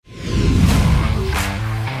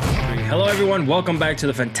everyone. Welcome back to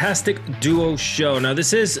the Fantastic Duo Show. Now,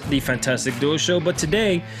 this is the Fantastic Duo Show, but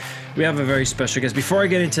today we have a very special guest. Before I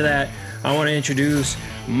get into that, I want to introduce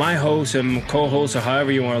my host and co-host, or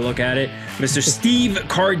however you want to look at it, Mr. Steve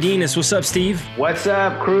Cardenas. What's up, Steve? What's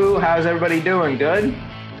up, crew? How's everybody doing? Good?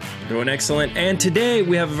 Doing excellent. And today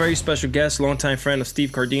we have a very special guest, longtime friend of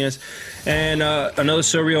Steve Cardenas, and another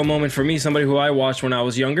surreal moment for me, somebody who I watched when I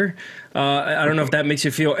was younger. I don't know if that makes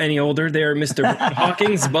you feel any older there, Mr.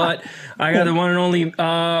 Hawkins, but I got the one and only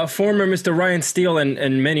former Mr. Ryan Steele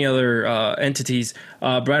and many other entities.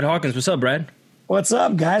 Brad Hawkins. What's up, Brad? What's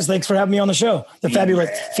up, guys? Thanks for having me on the show. The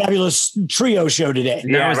fabulous trio show today.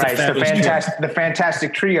 Yeah, right. The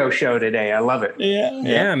fantastic trio show today. I love it.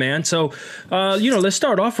 Yeah, man. So, let's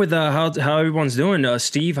start off with how everyone's doing.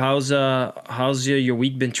 Steve, how's your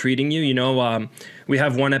week been treating you? We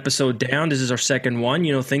have one episode down. This is our second one.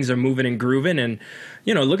 Things are moving and grooving, and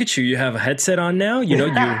look at you. You have a headset on now. You're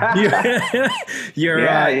I got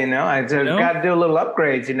to do a little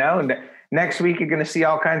upgrades. And next week, you're going to see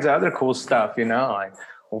all kinds of other cool stuff, Like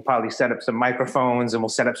we'll probably set up some microphones and we'll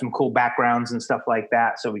set up some cool backgrounds and stuff like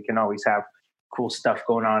that. So we can always have cool stuff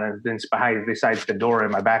going on and besides the door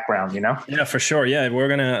in my background, Yeah, for sure. Yeah, we're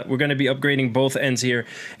gonna be upgrading both ends here.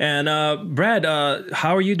 And Brad,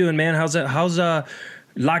 how are you doing, man? How's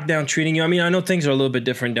lockdown treating you? I mean, I know things are a little bit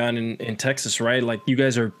different down in Texas, right? Like you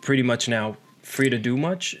guys are pretty much now free to do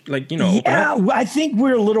much, Yeah, I think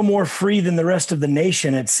we're a little more free than the rest of the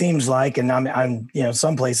nation, it seems like, and I'm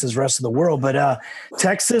some places, rest of the world, but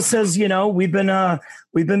Texas has, we've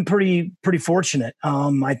been pretty fortunate.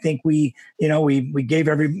 I think we gave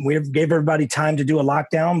everybody time to do a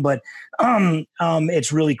lockdown, but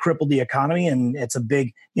it's really crippled the economy, and it's a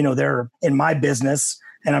big, they're in my business,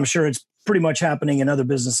 and I'm sure it's pretty much happening in other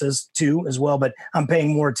businesses too as well, but I'm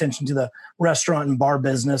paying more attention to the restaurant and bar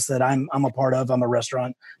business that I'm a part of. I'm a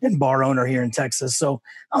restaurant and bar owner here in Texas. So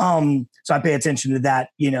I pay attention to that,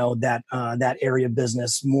 that area of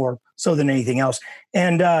business more so than anything else.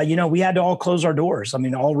 And we had to all close our doors. I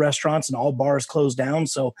mean, all restaurants and all bars closed down.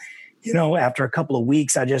 So after a couple of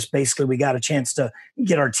weeks, we got a chance to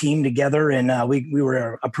get our team together, and we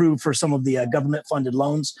were approved for some of the government funded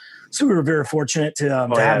loans. So we were very fortunate to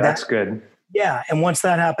have that. That's good. Yeah. And once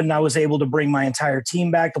that happened, I was able to bring my entire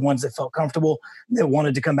team back, the ones that felt comfortable, that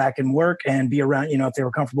wanted to come back and work and be around, if they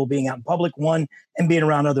were comfortable being out in public, and being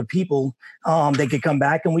around other people, they could come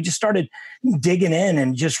back. And we just started digging in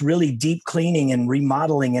and just really deep cleaning and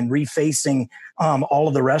remodeling and refacing all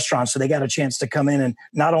of the restaurants. So they got a chance to come in and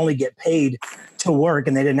not only get paid to work,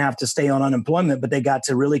 and they didn't have to stay on unemployment, but they got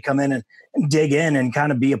to really come in and dig in and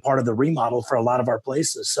kind of be a part of the remodel for a lot of our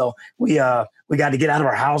places. So we got to get out of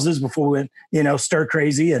our houses before we went, stir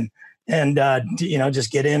crazy and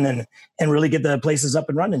just get in and really get the places up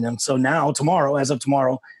and running. And so now as of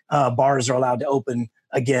tomorrow, bars are allowed to open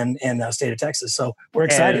again in the state of Texas. So we're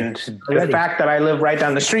excited. And the fact that I live right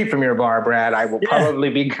down the street from your bar, Brad, I will probably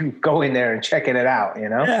be going there and checking it out,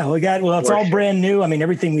 Yeah, it's all brand new. I mean,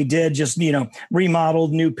 everything we did just,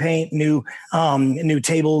 remodeled, new paint, new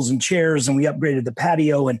tables and chairs, and we upgraded the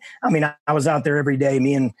patio. And I mean, I was out there every day,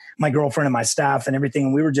 me and my girlfriend and my staff and everything.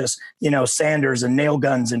 And we were just, sanders and nail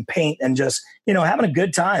guns and paint and just, having a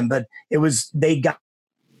good time. But they got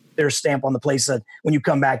their stamp on the place that when you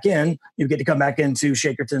come back in, you get to come back into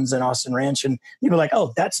Shakerton's and Austin Ranch, and you're like,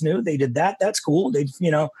 oh, that's new. They did that. That's cool.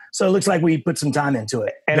 So it looks like we put some time into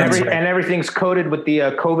it. And everything's coated with the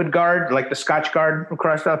COVID guard, like the Scotch guard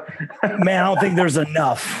across stuff. Man, I don't think there's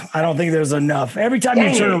enough. Every time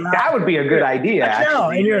you turn around, that would be a good idea.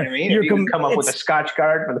 Actually, and you can come up with a Scotch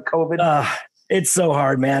guard for the COVID. It's so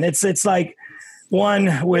hard, man. It's like,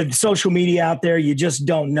 one, with social media out there, you just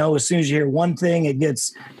don't know. As soon as you hear one thing, it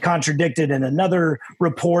gets contradicted in another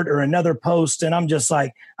report or another post. And I'm just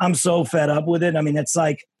like, I'm so fed up with it. I mean, it's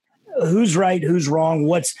like, who's right, who's wrong,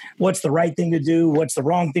 what's the right thing to do, what's the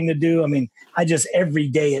wrong thing to do. I mean, every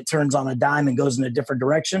day it turns on a dime and goes in a different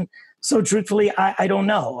direction. So truthfully, I don't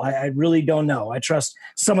know. I really don't know. I trust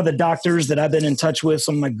some of the doctors that I've been in touch with,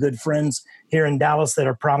 some of my good friends here in Dallas that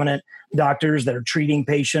are prominent doctors that are treating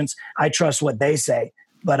patients. I trust what they say,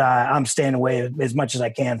 but I'm staying away as much as I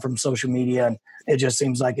can from social media. And it just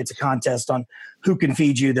seems like it's a contest on who can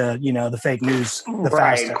feed you the fake news the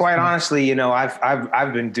fastest. Right. Quite honestly,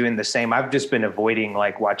 I've been doing the same. I've just been avoiding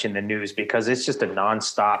watching the news because it's just a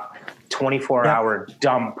nonstop 24-hour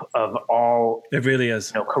dump of all it really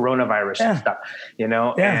is coronavirus and stuff,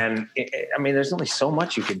 and I mean, there's only so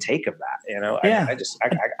much you can take of that,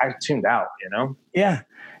 I tuned out, Yeah.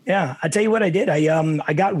 I tell you what I did.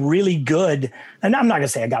 I got really good, and I'm not gonna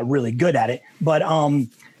say I got really good at it, but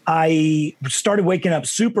I started waking up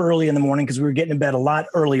super early in the morning because we were getting in bed a lot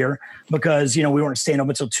earlier because, we weren't staying up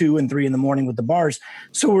until 2 and 3 in the morning with the bars.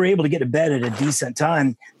 So we were able to get to bed at a decent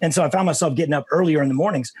time. And so I found myself getting up earlier in the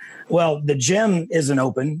mornings. Well, the gym isn't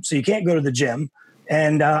open, so you can't go to the gym.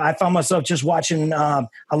 And I found myself just watching a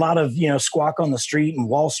lot of, Squawk on the Street and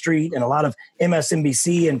Wall Street and a lot of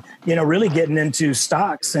MSNBC and, really getting into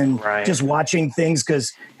stocks and just watching things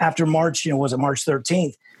because after March, was it March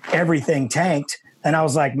 13th, everything tanked. And I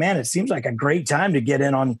was like, man, it seems like a great time to get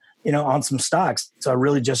in on, on some stocks. So I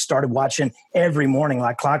really just started watching every morning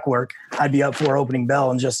like clockwork. I'd be up for opening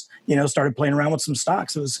bell and just, started playing around with some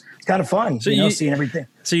stocks. It was kind of fun, seeing everything.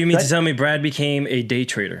 So you mean to tell me Brad became a day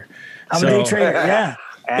trader? I'm a day trader. Yeah.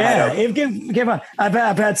 Yeah. I've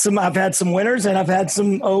had some winners and I've had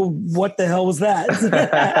some, what the hell was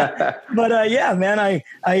that? But yeah, man,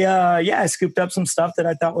 I scooped up some stuff that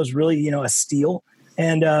I thought was really, a steal.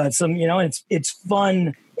 And it's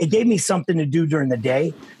fun. It gave me something to do during the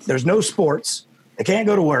day. There's no sports. I can't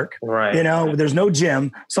go to work. Right. There's no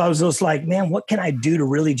gym. So I was just like, man, what can I do to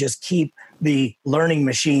really just keep the learning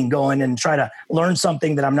machine going and try to learn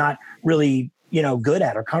something that I'm not really, good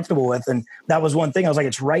at or comfortable with. And that was one thing. I was like,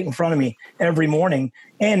 it's right in front of me every morning.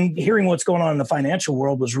 And hearing what's going on in the financial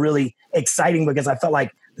world was really exciting because I felt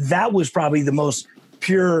like that was probably the most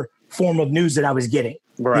pure form of news that I was getting.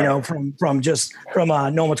 Right. From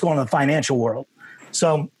knowing what's going on in the financial world.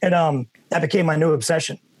 So that became my new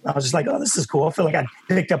obsession. I was just like, oh, this is cool. I feel like I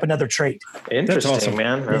picked up another trait. Interesting, awesome.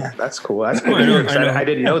 Man. Yeah. That's cool. That's cool. I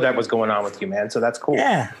didn't know that was going on with you, man. So that's cool.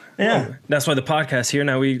 Yeah. Yeah. Well, that's why the podcast here.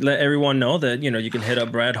 Now we let everyone know that, you can hit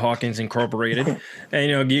up Brad Hawkins Incorporated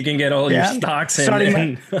and, you can get all your stocks.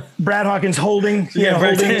 Brad Hawkins Holding. Holding.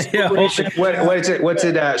 What is it? What's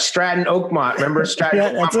it? Stratton Oakmont. Remember Stratton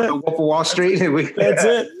Oakmont with the Wolf of Wall Street? That's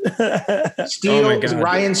it. Steele,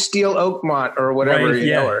 Ryan Steele Oakmont or whatever.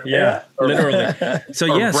 Yeah. Literally.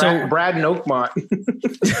 So Brad and Oakmont.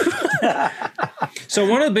 So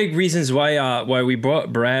one of the big reasons why we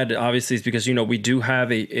brought Brad, obviously, is because we do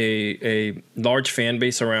have a large fan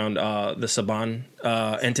base around the Saban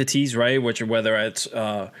entities, right? Whether it's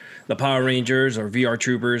the Power Rangers or VR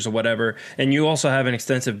Troopers or whatever, and you also have an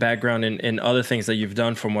extensive background in other things that you've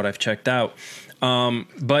done from what I've checked out.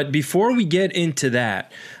 But before we get into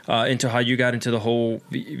that, into how you got into the whole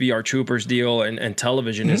VR Troopers deal and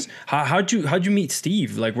television, is how'd you meet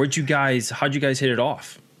Steve? Like, how'd you guys hit it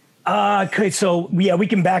off? Okay, so we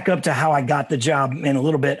can back up to how I got the job in a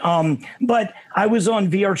little bit. But I was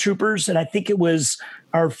on VR Troopers, and I think it was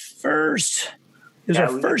our first. I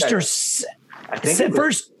think it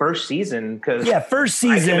was first season because first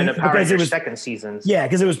season because it was second season. Yeah,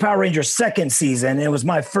 because it was Power Rangers second season. And it was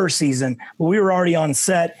my first season, but we were already on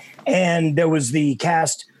set, and there was the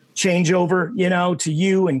cast changeover, to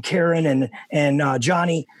you and Karen and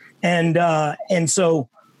Johnny, and so.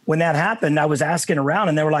 When that happened, I was asking around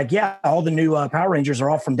and they were like, yeah, all the new Power Rangers are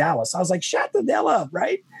all from Dallas. I was like, shut the hell up,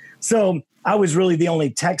 right? So I was really the only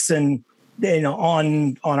Texan,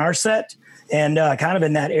 on our set and kind of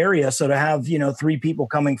in that area. So to have, 3 people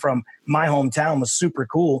coming from my hometown was super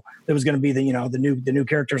cool. It was going to be the new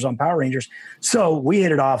characters on Power Rangers. So we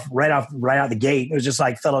hit it off right out the gate. It was just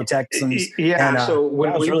like fellow Texans. Yeah. And, so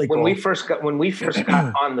when we first got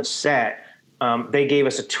on the set, they gave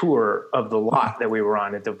us a tour of the lot that we were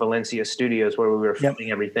on at the Valencia Studios where we were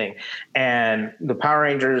filming everything. And the Power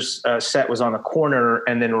Rangers set was on a corner,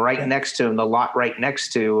 and then next to the lot right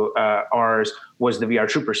next to ours was the VR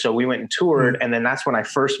Troopers. So we went and toured, and then that's when I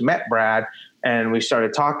first met Brad, and we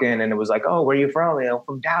started talking, and it was like, oh, where are you from?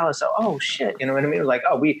 From Dallas. Oh, shit. You know what I mean? It was like,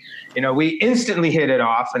 oh, we instantly hit it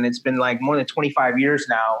off, and it's been like more than 25 years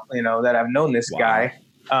now, that I've known this guy.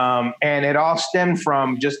 And it all stemmed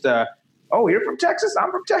from just oh, you're from Texas? I'm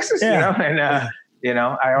from Texas, and I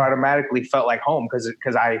automatically felt like home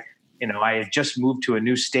because I had just moved to a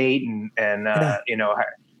new state and I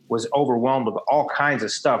was overwhelmed with all kinds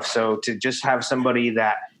of stuff. So to just have somebody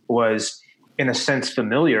that was in a sense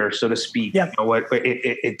familiar, so to speak,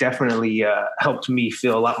 it definitely helped me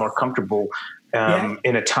feel a lot more comfortable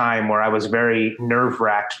in a time where I was very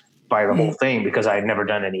nerve-wracked by the whole thing because I had never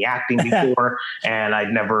done any acting before and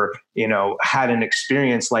I'd never, had an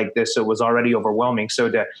experience like this. So it was already overwhelming. So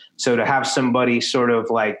to have somebody sort of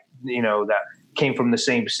like, that came from the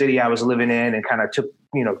same city I was living in and kind of threw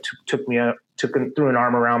an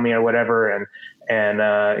arm around me or whatever. And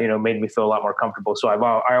made me feel a lot more comfortable. So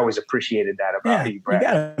I always appreciated that about you, Brad. You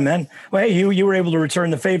got it, man. Well, hey, you were able to return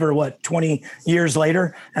the favor, 20 years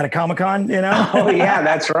later at a Comic-Con, Oh, yeah,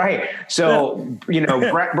 that's right. So,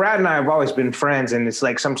 Brad and I have always been friends, and it's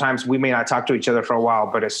like sometimes we may not talk to each other for a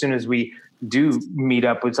while, but as soon as we do meet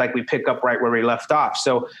up, it's like we pick up right where we left off.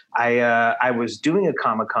 So I was doing a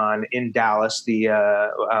Comic-Con in Dallas, the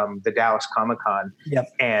Dallas Comic-Con,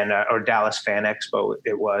 and or Dallas Fan Expo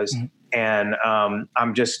it was. Mm-hmm. And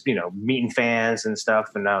I'm just, meeting fans and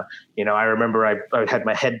stuff. And, I remember I had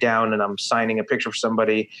my head down and I'm signing a picture for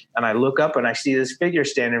somebody. And I look up and I see this figure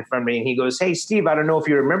standing in front of me. And he goes, "Hey, Steve, I don't know if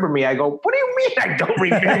you remember me." I go, "What do you mean I don't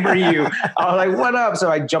remember you?" I was like, "What up?"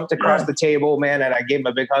 So I jumped across the table, man, and I gave him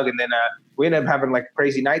a big hug. And then we ended up having like a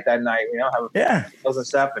crazy night that night, having meals and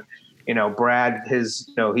stuff. And, Brad, he's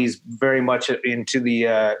very much into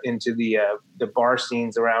the bar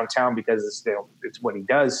scenes around town because it's what he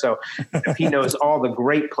does. So he knows all the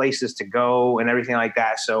great places to go and everything like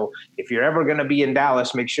that. So if you're ever going to be in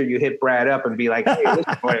Dallas, make sure you hit Brad up and be like, "Hey,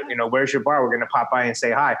 listen, where's your bar? We're going to pop by and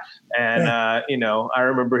say hi." And, I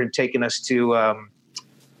remember him taking us to,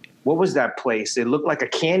 what was that place? It looked like a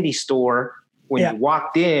candy store when you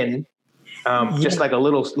walked in. Just like a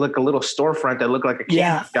little storefront that looked like a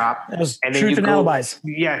candy shop. And then Truth and Alibis.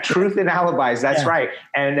 Yeah, Truth and Alibis. That's right.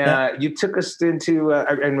 And you took us into,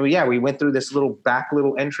 we went through this little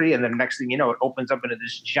entry, and then next thing you know, it opens up into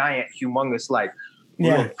this giant, humongous,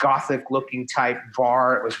 little gothic looking type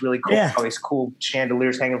bar. It was really cool. Yeah. All these cool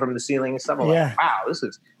chandeliers hanging from the ceiling and stuff. I'm like, wow, this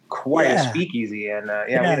is quite a speakeasy. And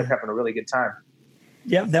we ended up having a really good time.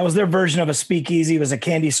 Yeah, that was their version of a speakeasy. It was a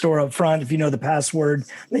candy store up front. If you know the password,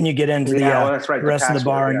 then you get into the rest of the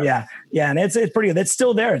bar. And and it's pretty good. It's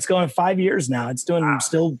still there. It's going 5 years now. It's doing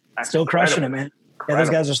still crushing it, man. Yeah, those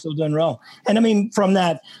guys are still doing well. And I mean, from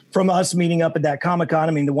us meeting up at that Comic-Con,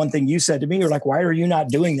 I mean, the one thing you said to me, you're like, "Why are you not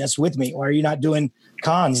doing this with me? Why are you not doing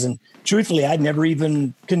cons?" And truthfully, I'd never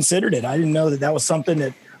even considered it. I didn't know that was something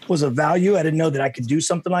that was of value. I didn't know that I could do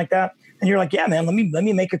something like that. And you're like, "Yeah, man, let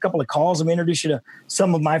me make a couple of calls. Let me introduce you to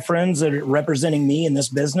some of my friends that are representing me in this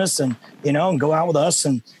business, and and go out with us."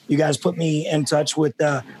 And you guys put me in touch with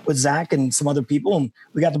Zach and some other people, and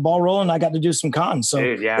we got the ball rolling. I got to do some cons. So,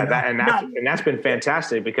 dude, that's been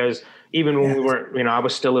fantastic because even when we were, I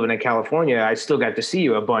was still living in California, I still got to see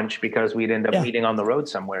you a bunch because we'd end up meeting on the road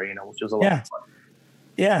somewhere, which was a lot of fun.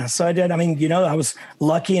 Yeah, so I did. I mean, I was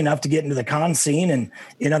lucky enough to get into the con scene, and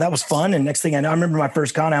that was fun. And next thing I know, I remember my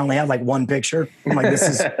first con, I only had like one picture. I'm like, "This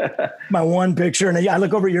is my one picture." And I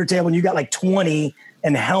look over at your table, and you got like 20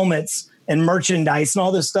 and helmets and merchandise and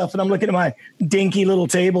all this stuff. And I'm looking at my dinky little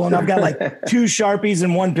table, and I've got like 2 Sharpies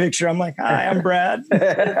and one picture. I'm like, "Hi, I'm Brad."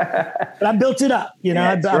 But I built it up.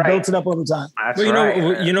 I built it up over time.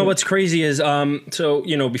 Well, what's crazy is,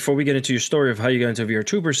 before we get into your story of how you got into VR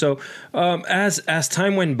Trooper. So as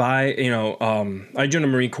time went by, I joined the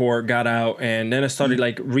Marine Corps, got out, and then I started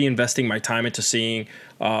like reinvesting my time into seeing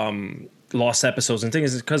lost episodes and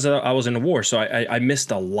things because I was in the war. So I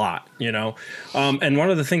missed a lot, and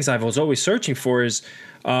one of the things I was always searching for is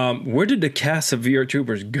where did the cast of VR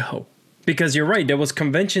Troopers go? Because you're right. There was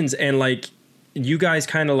conventions and like you guys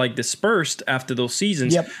kind of like dispersed after those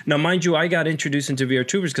seasons. Yep. Now, mind you, I got introduced into VR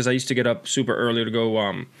Troopers because I used to get up super early to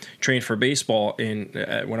go train for baseball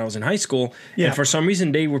when I was in high school. Yeah. And for some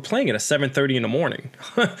reason, they were playing it at 7:30 in the morning.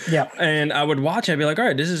 Yeah. And I would watch it. I'd be like, "All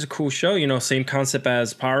right, this is a cool show. Same concept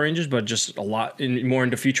as Power Rangers, but just a lot more in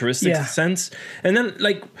the futuristic sense." And then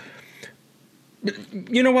like,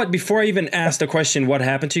 you know what? Before I even ask the question, what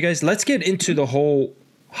happened to you guys? Let's get into the whole,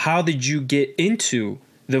 how did you get into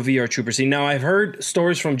the VR Trooper scene? Now, I've heard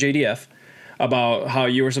stories from JDF about how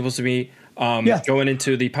you were supposed to be going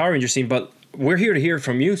into the Power Ranger scene, but we're here to hear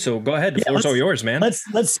from you. So go ahead. The floor's all yours, man.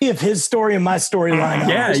 Let's see if his story and my story line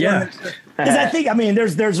up. Yeah. Because I think,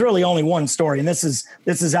 there's really only one story, and this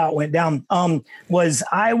is how it went down. I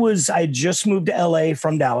just moved to LA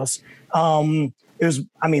from Dallas. It was,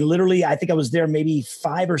 literally, I think I was there maybe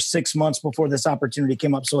 5 or 6 months before this opportunity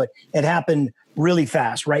came up. So it happened really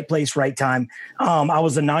fast, right place, right time. I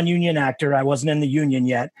was a non-union actor. I wasn't in the union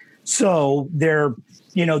yet. So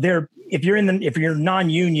if you're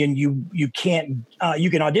non-union, you can't,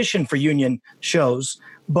 you can audition for union shows,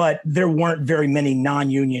 but there weren't very many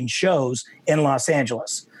non-union shows in Los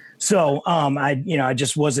Angeles. So I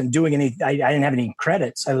just wasn't doing any, I didn't have any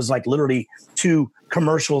credits. I was like literally 2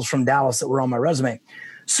 commercials from Dallas that were on my resume.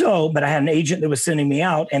 So, but I had an agent that was sending me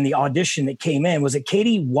out, and the audition that came in, was it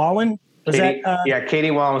Katie Wallen?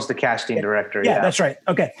 Katie Wallen was the casting director. Yeah, that's right.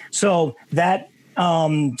 Okay. So that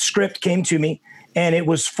script came to me, and it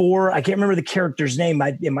was for, I can't remember the character's name.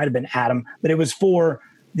 It might've been Adam, but it was for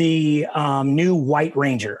the new White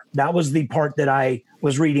Ranger. That was the part that I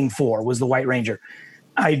was reading for, was the White Ranger.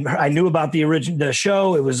 I knew about the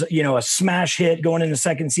show. It was, a smash hit going into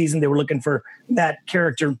second season. They were looking for that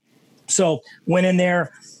character. So went in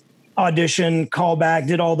there, audition, call back,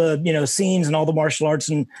 did all the, scenes and all the martial arts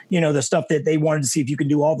and, the stuff that they wanted to see if you could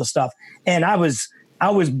do all the stuff. And I was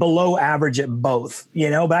below average at both,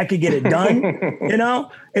 but I could get it done.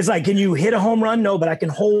 It's like, can you hit a home run? No, but I can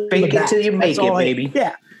hold Fake it till you make it, baby.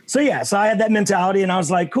 Yeah. So I had that mentality and I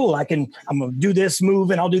was like, cool, I'm going to do this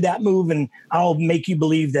move and I'll do that move and I'll make you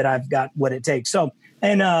believe that I've got what it takes. So,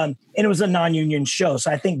 and it was a non-union show.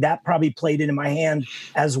 So I think that probably played into my hand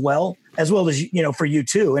as well as, for you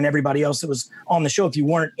too. And everybody else that was on the show. If you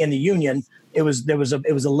weren't in the union, it was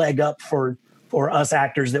a leg up for us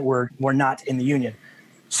actors that were not in the union.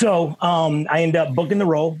 So I ended up booking the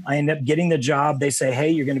role. I ended up getting the job. They say, hey,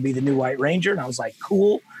 you're going to be the new White Ranger. And I was like,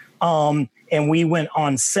 cool. And we went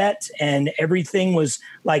on set and everything was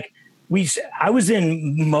like, I was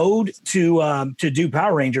in mode to do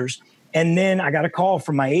Power Rangers. And then I got a call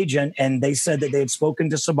from my agent and they said that they had spoken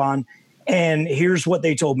to Saban. And here's what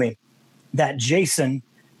they told me, that Jason,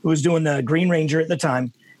 who was doing the Green Ranger at the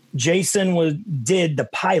time, Jason did the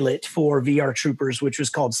pilot for VR Troopers, which was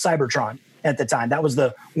called Cybertron at the time. That was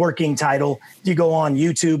the working title. You go on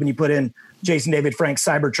YouTube and you put in Jason David Frank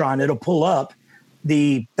Cybertron, it'll pull up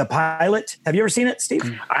the pilot. Have you ever seen it, Steve?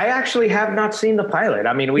 I actually have not seen the pilot.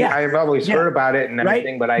 I mean, I've always heard about it and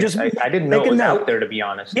everything, but I didn't know it was out there, to be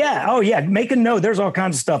honest. Yeah. Oh yeah. Make a note. There's all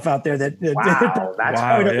kinds of stuff out there that. Wow. That's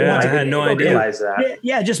yeah. I had no idea. Realize that.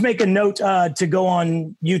 Yeah. Just make a note to go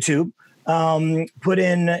on YouTube. Put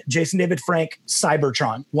in Jason David Frank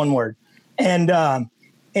Cybertron, one word, and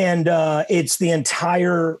it's the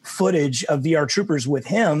entire footage of VR Troopers with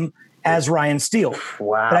him as Ryan Steele.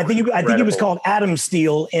 Wow! But I think he was called Adam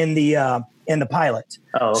Steele in the pilot.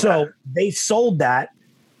 Oh, okay. So they sold that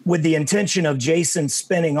with the intention of Jason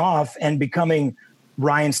spinning off and becoming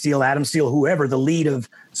Ryan Steele, Adam Steele, whoever, the lead of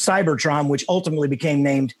Cybertron, which ultimately became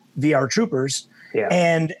named VR Troopers. Yeah.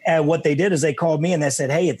 And what they did is they called me and they said,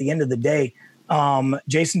 hey, at the end of the day,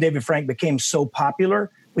 Jason David Frank became so popular,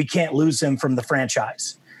 we can't lose him from the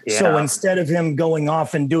franchise. Yeah. So instead of him going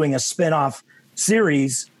off and doing a spinoff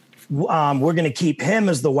series, we're going to keep him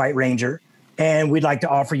as the White Ranger. And we'd like to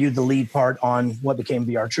offer you the lead part on what became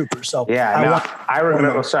VR Troopers. So I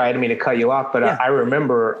remember. Sorry, I didn't mean to cut you off, but I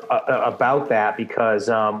remember about that because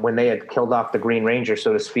when they had killed off the Green Ranger,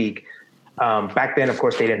 so to speak, back then, of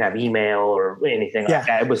course, they didn't have email or anything like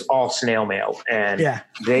that. It was all snail mail, and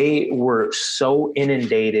they were so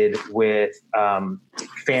inundated with fan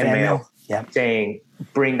mail saying,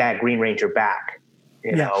 "Bring that Green Ranger back."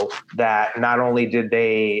 You know, that not only did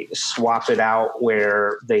they swap it out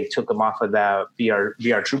where they took him off of the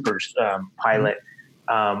VR Troopers pilot,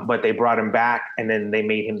 but they brought him back and then they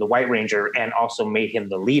made him the White Ranger and also made him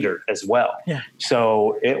the leader as well. Yeah.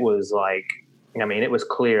 So it was like, I mean, it was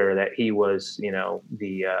clear that he was, it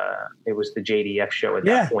was the JDF show at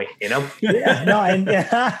that point, Yeah, no, and and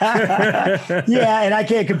I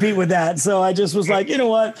can't compete with that. So I just was like, you know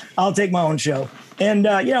what, I'll take my own show. And,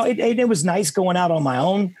 it was nice going out on my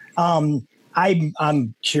own. I'm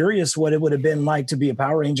curious what it would have been like to be a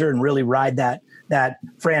Power Ranger and really ride that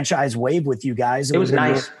franchise wave with you guys. It was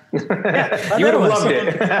nice. You would have loved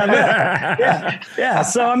it. Yeah.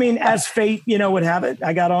 So, I mean, as fate, would have it,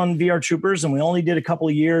 I got on VR Troopers and we only did a couple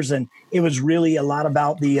of years and it was really a lot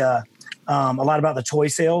about the toy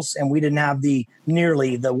sales, and we didn't have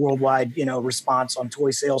nearly the worldwide, response on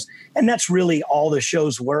toy sales. And that's really all the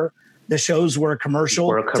shows were. The shows were a commercial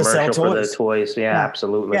to sell toys. For the toys. Yeah,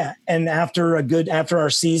 absolutely. Yeah. And after our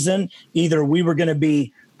season, either we were going to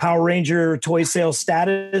be Power Ranger toy sales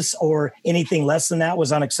status or anything less than that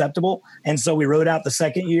was unacceptable. And so we wrote out the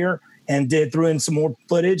second year and threw in some more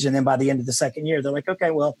footage. And then by the end of the second year, they're like,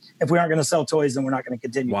 okay, well, if we aren't going to sell toys, then we're not going to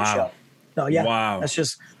continue the show. So that's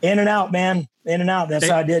just in and out, man. In and out. That's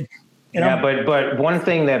how I did. Yeah, but one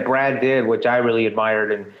thing that Brad did, which I really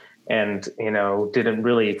admired and didn't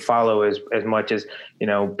really follow as much as,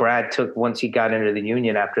 Brad took once he got into the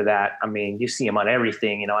union after that. I mean, you see him on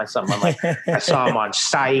everything, I saw him on I saw him on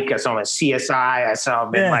Psych, I saw him on CSI, I saw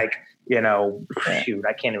him in shoot,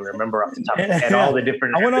 I can't even remember off the top of my head all the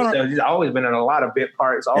different episodes. He's always been in a lot of bit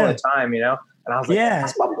parts all the time, And I was like,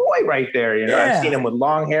 that's my boy right there. I've seen him with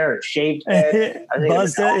long hair and shaved head. I think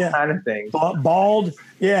it's all kind of things. Bald.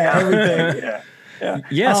 Everything.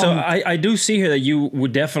 So I do see here that you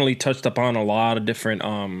would definitely touched upon a lot of different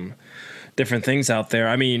things out there.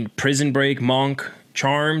 I mean, Prison Break, Monk,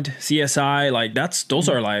 Charmed, CSI, like those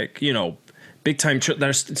are like, big time.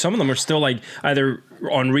 There's some of them are still like either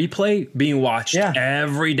on replay being watched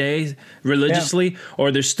every day religiously,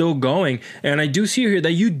 or they're still going. And I do see here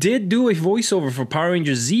that you did do a voiceover for Power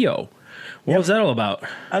Rangers Zeo. What was that all about?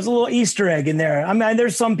 There's a little Easter egg in there. I mean,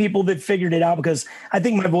 there's some people that figured it out because I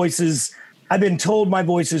think my voice is, I've been told my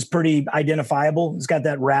voice is pretty identifiable. It's got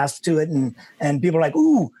that rasp to it, and people are like,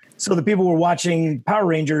 ooh. So the people were watching Power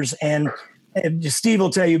Rangers, and Steve will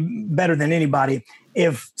tell you better than anybody.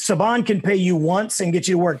 If Saban can pay you once and get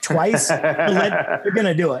you to work twice, you're going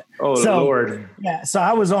to do it. Oh, Lord. Yeah. So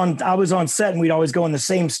I was on set, and we'd always go in the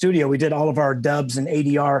same studio. We did all of our dubs and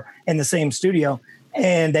ADR in the same studio.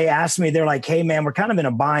 And they asked me, they're like, hey, man, we're kind of in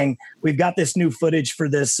a bind. We've got this new footage for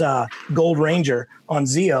this Gold Ranger on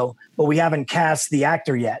Zeo, but we haven't cast the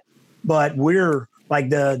actor yet. But we're like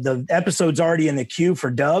the episode's already in the queue for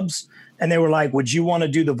dubs. And they were like, would you want to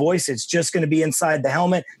do the voice? It's just going to be inside the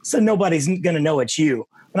helmet. So nobody's going to know it's you.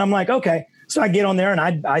 And I'm like, okay. So I get on there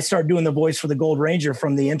and I start doing the voice for the Gold Ranger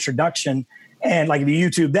from the introduction. And like if you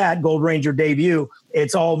YouTube that Gold Ranger debut,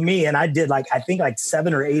 it's all me. And I did I think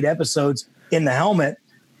 7 or 8 episodes in the helmet.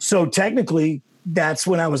 So technically that's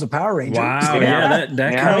when I was a Power Ranger. Wow. Yeah,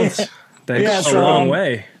 that counts. That goes a long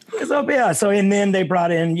way. So, yeah. So, and then they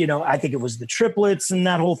brought in, I think it was the triplets and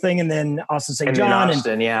that whole thing. And then Austin St.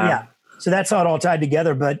 John. Yeah. So that's how it all tied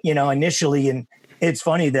together. But, initially, and it's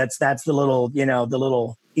funny, that's the little, the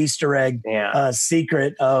little Easter egg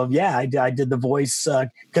secret of, I did the voice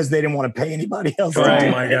because they didn't want to pay anybody else. Oh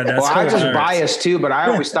my God. That's I was biased too, but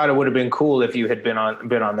I always thought it would have been cool if you had been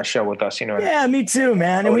on the show with us, Yeah, me too,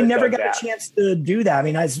 man. And we never got a chance to do that. I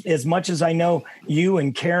mean, as much as I know you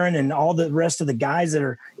and Karen and all the rest of the guys that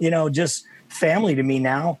are, just family to me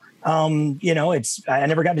now, I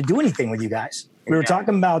never got to do anything with you guys. We were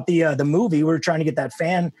talking about the movie. We were trying to get that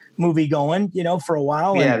fan movie going, for a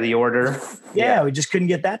while. Yeah, The Order. Yeah, we just couldn't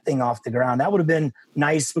get that thing off the ground. That would have been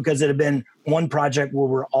nice because it had been one project where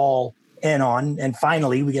we're all in on, and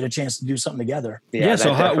finally we get a chance to do something together. Yeah.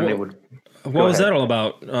 So what was that all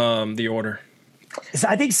about? The Order. So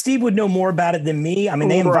I think Steve would know more about it than me. I mean,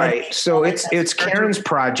 they invited right. So it's Karen's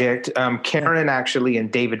project. Karen actually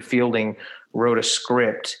and David Fielding wrote a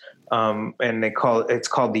script, and it's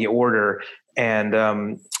called The Order.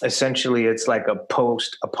 And essentially, it's like a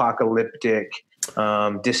post-apocalyptic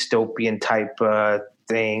dystopian type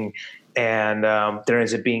thing, and there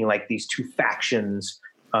ends up being like these two factions.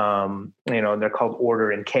 They're called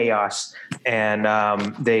Order and Chaos, and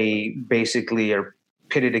they basically are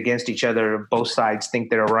pitted against each other. Both sides think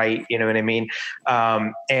they're right. You know what I mean?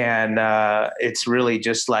 It's really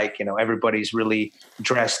just like, everybody's really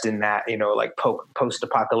dressed in that, like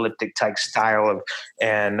post-apocalyptic type style of,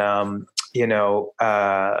 and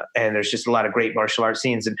there's just a lot of great martial arts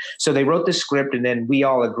scenes. And so they wrote this script, and then we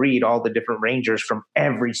all agreed, all the different Rangers from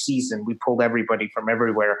every season, we pulled everybody from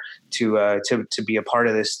everywhere to be a part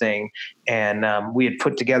of this thing. And we had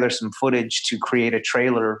put together some footage to create a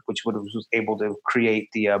trailer, which was able to create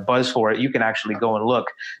the buzz for it. You can actually go and look,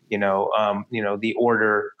 the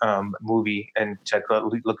Order movie, and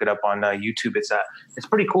look it up on YouTube. It's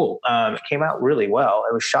pretty cool. It came out really well.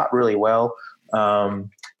 It was shot really well.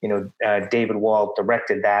 David Wall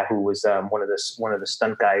directed that, who was one of the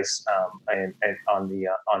stunt guys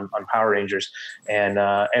on Power Rangers, and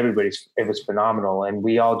it was phenomenal. And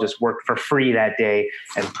we all just worked for free that day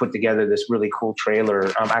and put together this really cool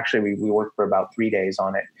trailer. Actually, we worked for about 3 days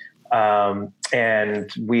on it. And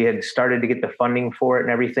we had started to get the funding for it and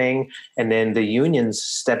everything. And then the unions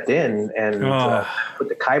stepped in and put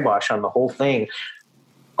the kibosh on the whole thing.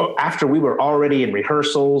 After we were already in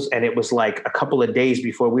rehearsals, and it was like a couple of days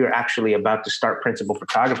before we were actually about to start principal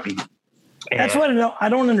photography. That's what I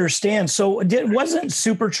don't understand. So wasn't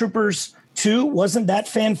Super Troopers 2, wasn't that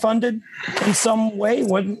fan funded in some way?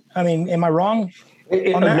 Am I wrong?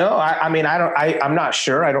 No, I'm not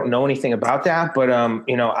sure. I don't know anything about that, but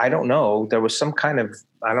I don't know. There was some kind of,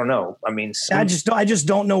 I don't know. I mean, I just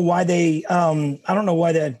don't know why they, I don't know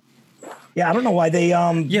why they, why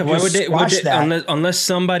would they that? Unless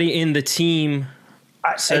somebody in the team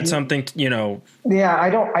said something, Yeah, I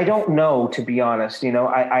don't know, to be honest.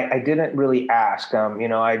 I didn't really ask.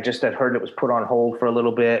 I just had heard it was put on hold for a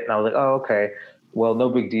little bit, and I was like, oh, okay. Well, no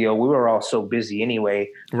big deal. We were all so busy anyway,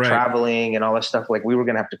 traveling and all that stuff. Like, we were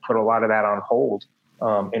going to have to put a lot of that on hold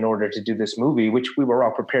in order to do this movie, which we were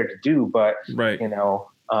all prepared to do. But,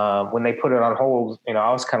 when they put it on hold,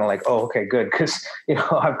 I was kind of like, oh, okay, good. Because,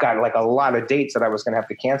 I've got like a lot of dates that I was going to have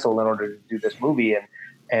to cancel in order to do this movie.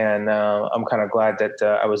 And I'm kind of glad that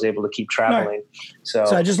I was able to keep traveling. Right. So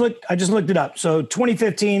I just looked it up. So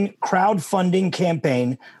 2015 crowdfunding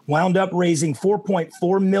campaign wound up raising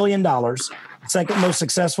 $4.4 million. Second most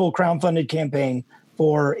successful crowdfunded campaign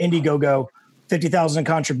for Indiegogo. 50,000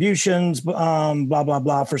 contributions, blah, blah,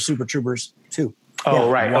 blah, for Super Troopers 2.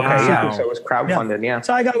 Oh, right. Wow. Okay. Yeah. So it was crowdfunded. Yeah.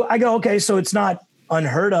 So I go, okay. So it's not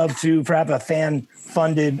unheard of for have a fan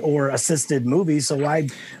funded or assisted movie. So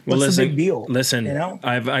what's the big deal? Listen, you know,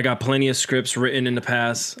 I got plenty of scripts written in the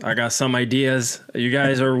past. I got some ideas. You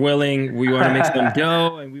guys are willing. We want to make some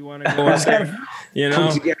dough, and we want to go out there. You know,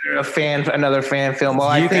 put together another fan film. Well,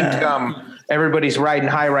 I think everybody's riding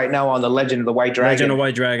high right now on the Legend of the White Dragon. Legend of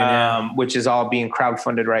White Dragon, yeah. Which is all being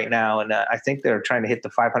crowdfunded right now, and I think they're trying to hit the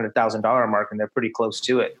 $500,000 mark, and they're pretty close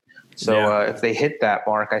to it. So if they hit that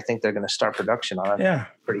mark, I think they're going to start production on it. Yeah,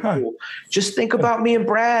 pretty cool. Just think about me and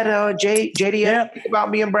Brad, JDF. Think about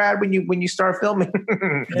me and Brad when you start filming.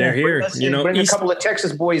 They're here. Bring a couple of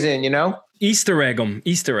Texas boys in. Easter egg them.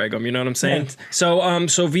 You know what I'm saying? Yeah.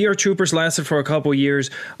 So VR Troopers lasted for a couple years.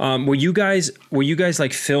 Were you guys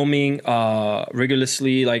like filming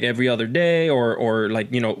rigorously, like every other day, or like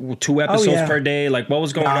 2 episodes per day? Like what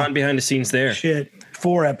was going on behind the scenes there?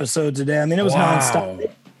 4 episodes a day. I mean, it was nonstop.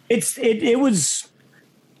 It was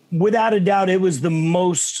without a doubt, it was the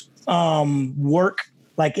most work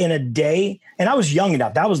like in a day. And I was young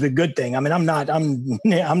enough. That was the good thing. I mean, I'm not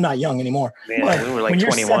young anymore. Man, but we were like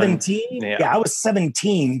 21. 17, I was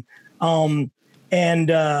 17. I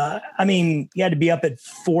mean, you had to be up at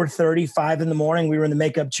 4:30, 5 in the morning. We were in the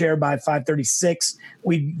makeup chair by 5:36.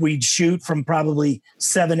 We'd shoot from probably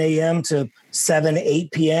 7 a.m. to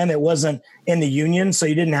 8 p.m. It wasn't in the union, so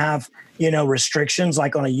you didn't have restrictions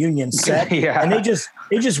like on a union set. And they just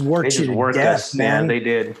worked you to death, man. Yeah, they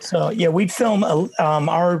did. So we'd film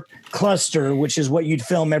our cluster, which is what you'd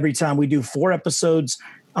film every time. We do 4 episodes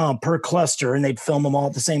per cluster, and they'd film them all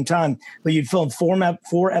at the same time. But you'd film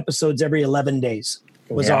 4 episodes every 11 days.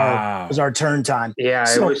 Was our turn time. Yeah,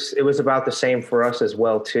 so, it was about the same for us as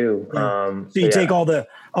well too. So you take all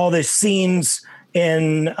the scenes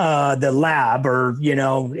in the lab, or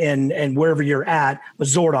and wherever you're at, with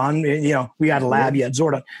Zordon, we had a lab, you had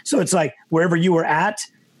Zordon. So it's like wherever you were at,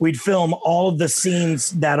 we'd film all of the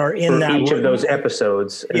scenes that are in that each of those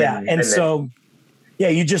episodes.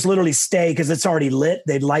 You just literally stay because it's already lit.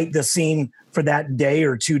 They'd light the scene for that day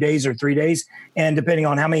or 2 days or 3 days. And depending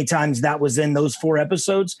on how many times that was in those 4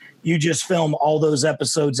 episodes, you just film all those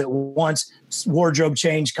episodes at once, wardrobe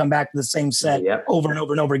change, come back to the same set over and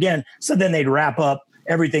over and over again. So then they'd wrap up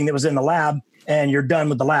everything that was in the lab and you're done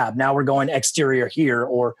with the lab. Now we're going exterior here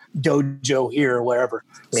or dojo here or wherever.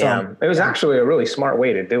 So, it was actually a really smart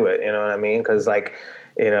way to do it. You know what I mean? Because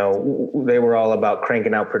they were all about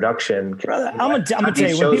cranking out production. Brother, I'm gonna tell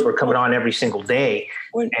you, shows were coming on every single day.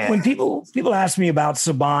 When people ask me about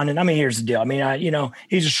Saban, and I mean, here's the deal. I mean,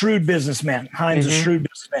 he's a shrewd businessman. Haim's a shrewd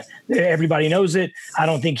businessman. Everybody knows it. I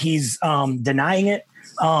don't think he's denying it.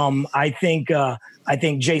 I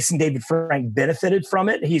think Jason David Frank benefited from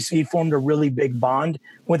it. He formed a really big bond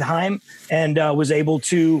with Haim and was able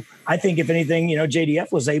to. I think if anything,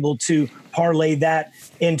 JDF was able to parlay that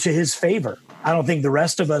into his favor. I don't think the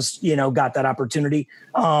rest of us, got that opportunity.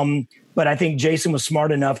 But I think Jason was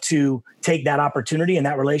smart enough to take that opportunity and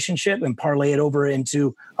that relationship and parlay it over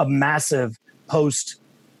into a massive post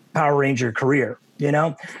Power Ranger career,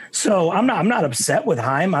 So I'm not upset with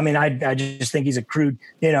Haim. I mean, I just think he's a crude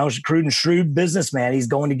and shrewd businessman. He's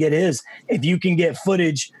going to get his. If you can get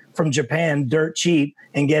footage from Japan dirt cheap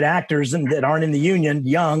and get actors that aren't in the union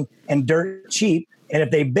young and dirt cheap, and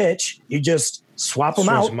if they bitch, you just swap them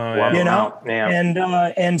out,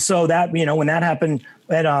 and so that when that happened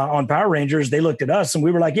on Power Rangers, they looked at us and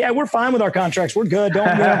we were like, yeah, we're fine with our contracts, we're good.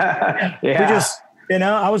 Don't we just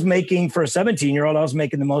I was making for a 17-year-old, I was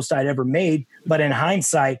making the most I'd ever made, but in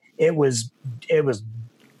hindsight, it was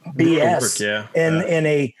BS.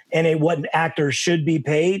 In a what actors should be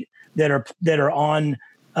paid that are on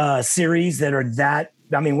series that are that.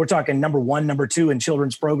 I mean, we're talking number 1, number 2 in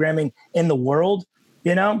children's programming in the world.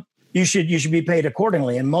 You should be paid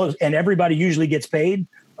accordingly, and everybody usually gets paid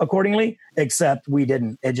accordingly, except we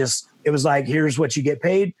didn't. It was like, here's what you get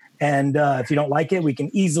paid, and if you don't like it, we can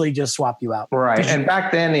easily just swap you out. Right. And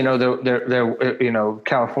back then,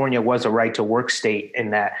 California was a right to work state in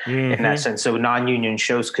that sense. So non-union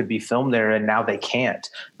shows could be filmed there, and now they can't,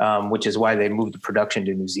 which is why they moved the production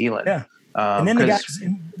to New Zealand. Yeah. And then the guys,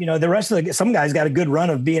 the rest of some guys got a good run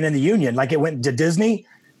of being in the union. Like it went to Disney.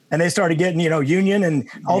 And they started getting, union and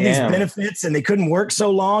all these benefits, and they couldn't work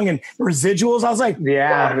so long, and residuals. I was like, the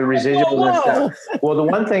residuals and stuff. Well, the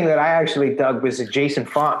one thing that I actually dug was Jason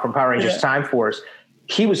Font from Power Rangers Time Force.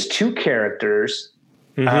 He was 2 characters,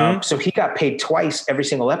 so he got paid twice every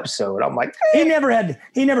single episode. I'm like, he never had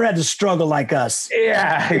to struggle like us.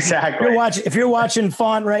 Yeah, exactly. If you're watching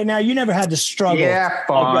Font right now, you never had to struggle. Yeah,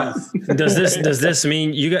 Font. Does this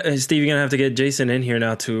mean Steve? You're gonna have to get Jason in here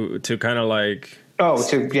now to kind of like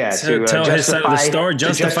to tell his side of the story,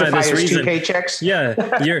 justify this his reason. 2 paychecks. Yeah,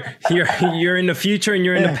 you're in the future and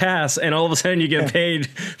you're in the past, and all of a sudden you get paid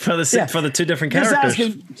for the 2 different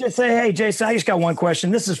characters. Just say, hey, Jason, I just got one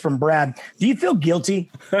question. This is from Brad. Do you feel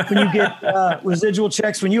guilty when you get residual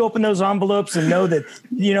checks, when you open those envelopes and know that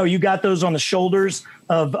you got those on the shoulders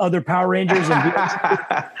of other Power Rangers and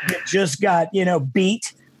just got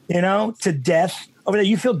beat to death? Over there,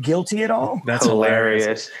 you feel guilty at all? That's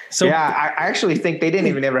hilarious. So I actually think they didn't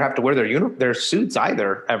even ever have to wear their suits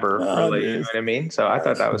either ever. Really, you know what I mean? So I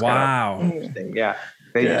thought that was kind of interesting. Yeah,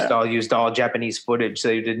 they just all used all Japanese footage. So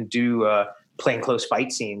they didn't do plainclose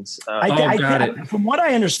fight scenes. From what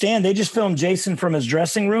I understand, they just filmed Jason from his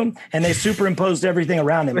dressing room and they superimposed everything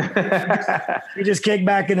around him. He just kicked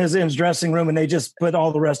back in his dressing room and they just put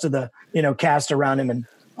all the rest of the cast around him and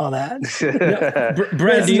all that.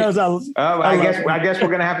 Brad, I guess we're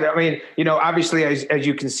gonna have to. I mean, obviously, as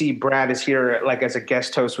you can see, Brad is here as a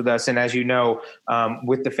guest host with us, and as you know,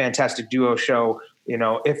 with the Fantastic Duo show,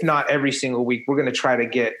 if not every single week, we're gonna try to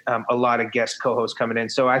get a lot of guest co-hosts coming in.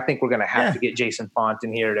 So I think we're gonna have to get Jason Font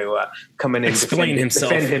in here to come in and defend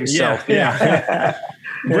himself. Yeah.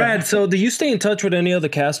 Brad, so do you stay in touch with any other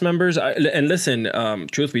cast members? And listen,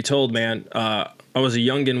 truth be told, man, I was a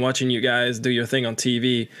youngin watching you guys do your thing on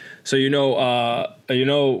TV. So, it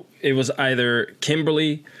was either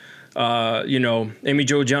Kimberly, Amy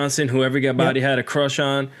Jo Johnson, who everybody had a crush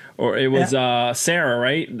on, or it was Sarah,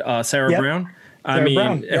 right? Sarah Brown.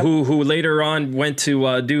 Brown. Who later on went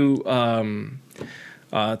to do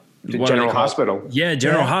General Hospital. Yeah,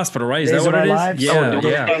 General Hospital, right? Is Days that what it is? Lives?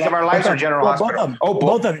 Days of Our Lives or General Hospital?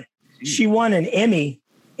 Both of them. She won an Emmy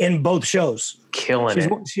in both shows. Killing it.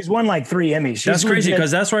 She's won like 3 Emmys. That's crazy because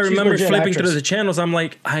that's why I remember flipping through the channels. I'm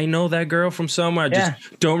like, I know that girl from somewhere. I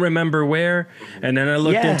just don't remember where. And then I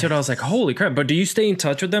looked into it. I was like, holy crap. But do you stay in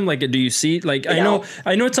touch with them? Like, do you see? Like, I know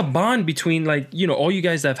it's a bond between all you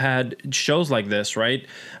guys that have had shows like this, right?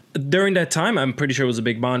 During that time, I'm pretty sure it was a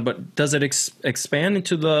big bond, but does it expand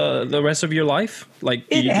into the rest of your life? Like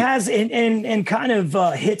it has, and kind of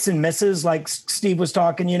hits and misses. Like Steve was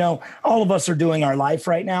talking, all of us are doing our life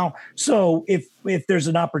right now. So if there's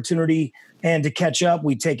an opportunity and to catch up,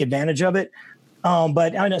 we take advantage of it.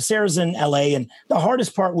 But I know Sarah's in LA, and the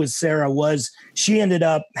hardest part with Sarah was she ended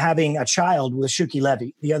up having a child with Shuki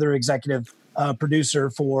Levy, the other executive producer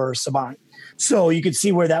for Saban. So you could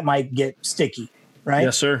see where that might get sticky. Right.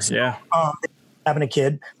 Yes, sir. So, yeah. Having a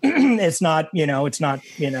kid, it's not unknown.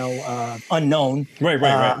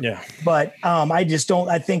 Right. Yeah. But I just don't.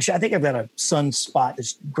 I think I've got a sunspot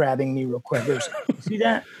that's grabbing me real quick. See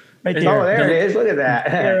that? Right there. Oh, there it is. Look at that.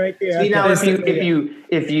 Yeah, right there. See, now if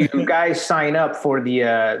you guys sign up for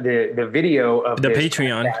the video of the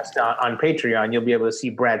Patreon on Patreon, you'll be able to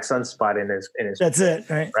see Brad's sunspot in his. That's it.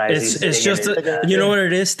 Right. It's just you know what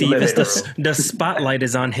it is, Steve. It's the spotlight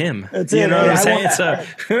is on him. That's you it. know what I'm saying?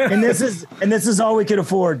 And this is all we could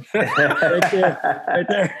afford. Right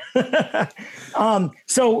there.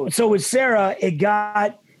 So with Sarah, it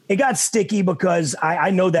got sticky because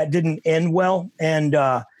I know that didn't end well, and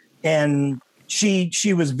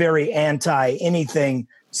she was very anti anything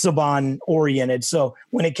Saban oriented. So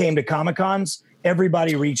when it came to Comic-Cons,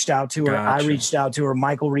 everybody reached out to her. Gotcha. I reached out to her.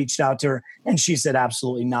 Michael reached out to her, and she said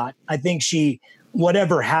absolutely not. I think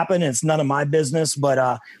whatever happened, it's none of my business,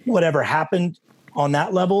 but whatever happened on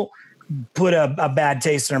that level put a bad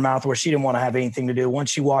taste in her mouth where she didn't want to have anything to do.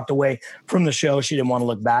 Once she walked away from the show, she didn't want to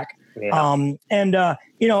look back. Yeah.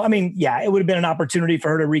 It would have been an opportunity for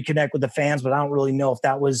her to reconnect with the fans, but I don't really know if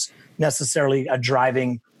that was necessarily a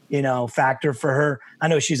driving, factor for her. I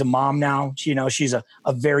know she's a mom now. She's a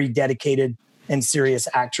very dedicated and serious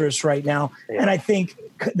actress right now. Yeah. And I think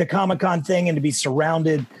the Comic-Con thing and to be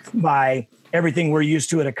surrounded by everything we're used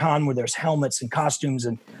to at a con where there's helmets and costumes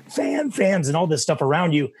and fans and all this stuff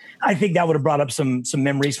around you, I think that would have brought up some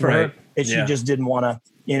memories for her that she just didn't want to,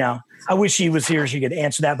 I wish she was here. She could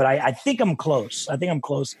answer that, but I think I'm close. I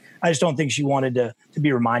just don't think she wanted to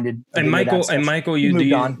be reminded. And Michael, do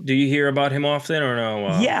you hear about him often or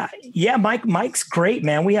no? Yeah. Mike's great,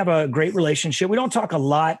 man. We have a great relationship. We don't talk a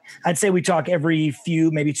lot. I'd say we talk every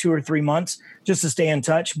maybe 2 or 3 months just to stay in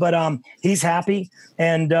touch, but he's happy.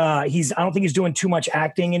 And I don't think he's doing too much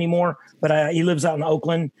acting anymore, but he lives out in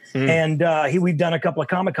Oakland and we've done a couple of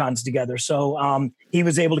Comic-Cons together. So he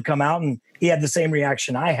was able to come out and he had the same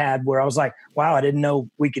reaction I had where I was like, wow, I didn't know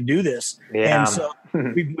we could do this. Yeah. And so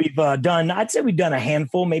we've done a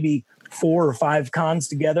handful, maybe 4 or 5 cons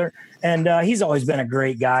together. And he's always been a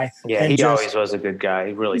great guy. Yeah, and he always was a good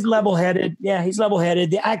guy. He's level-headed. Yeah, he's level-headed.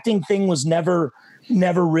 The acting thing was never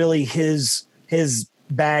really his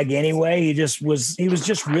bag anyway. He was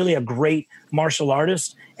just really a great martial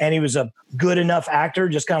artist, and he was a good enough actor,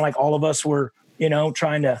 just kind of like all of us were,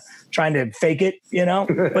 trying to fake it,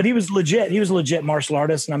 but he was legit martial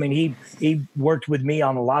artist. And I mean, he worked with me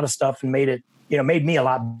on a lot of stuff and made me a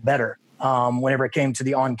lot better. Whenever it came to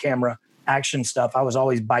the on-camera action stuff, I was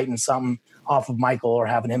always biting something off of Michael or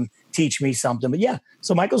having him teach me something. But yeah,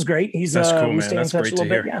 so Michael's great. That's cool, we man. stay That's in touch great a to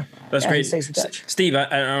little hear. bit. Yeah, that's great. Stays in touch. Steve,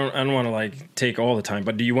 I don't want to like take all the time,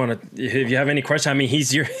 but do you want to? If you have any questions, I mean,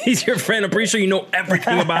 he's your friend. I'm pretty sure you know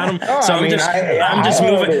everything about him. So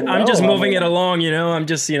I'm just moving it along. I'm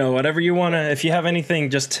just whatever you want to. If you have anything,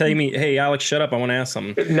 just tell me. Hey, Alex, shut up. I want to ask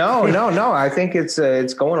something. No. I think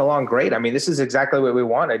it's going along great. I mean, this is exactly what we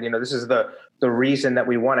wanted. This is the reason that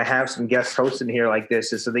we want to have some guests hosting here like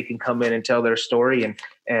this, is so they can come in and tell their story.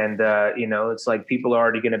 And it's like people are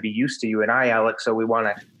already going to be used to you and I, Alex. So we want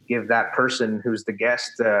to give that person who's the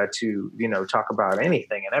guest to talk about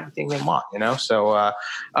anything and everything they want. So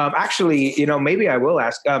actually, maybe I will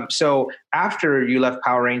ask. So after you left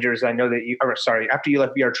Power Rangers, I know that after you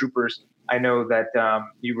left VR Troopers, I know that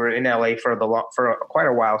you were in LA for quite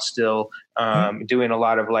a while still, doing a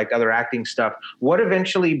lot of like other acting stuff. What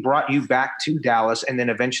eventually brought you back to Dallas, and then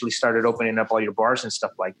eventually started opening up all your bars and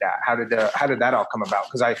stuff like that? How did that all come about?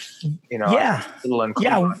 Because I'm a little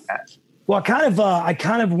unclear on that. Well, I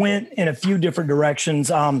kind of went in a few different directions.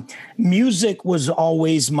 Music was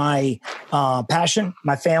always my passion.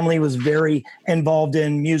 My family was very involved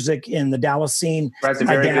in music in the Dallas scene. Brad's a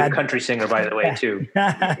very good country singer, by the way, too.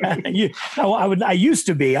 I used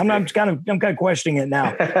to be. I'm kind of questioning it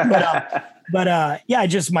now. But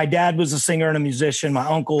my dad was a singer and a musician. My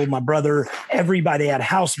uncle, my brother, everybody had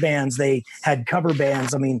house bands. They had cover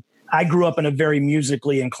bands. I mean, I grew up in a very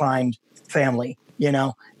musically inclined family.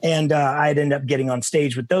 And I'd end up getting on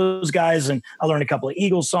stage with those guys, and I learned a couple of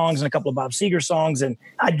Eagles songs and a couple of Bob Seger songs, and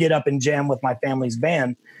I'd get up and jam with my family's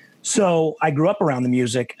band. So I grew up around the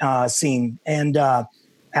music scene. And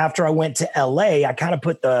after I went to LA, I kind of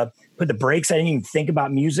put the brakes. I didn't even think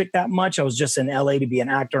about music that much. I was just in LA to be an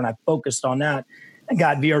actor, and I focused on that. I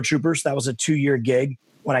got VR Troopers. That was a 2-year gig.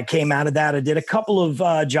 When I came out of that, I did a couple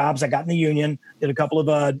of jobs. I got in the union, did a couple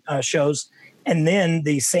of shows. And then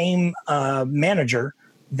the same manager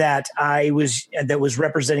that was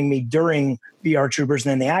representing me during VR Troopers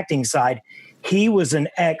and then the acting side, he was an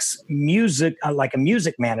ex-music, like a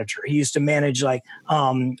music manager. He used to manage what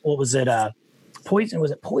was it? Poison?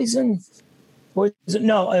 Was it Poison? Poison?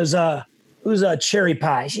 No, it was a Cherry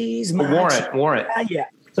Pie. She's Warrant. Yeah.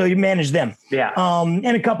 So he managed them. Yeah. And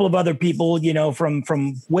a couple of other people,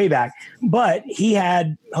 from way back. But he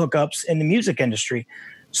had hookups in the music industry.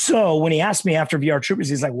 So when he asked me after VR Troopers,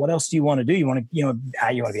 he's like, what else do you want to do? You want to be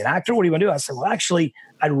an actor? What do you want to do? I said, well, actually,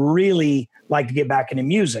 I'd really like to get back into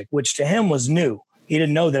music, which to him was new. He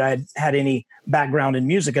didn't know that I had any background in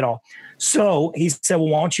music at all. So he said, well,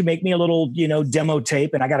 why don't you make me a little, demo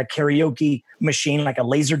tape? And I got a karaoke machine, like a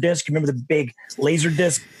laser disc. Remember the big laser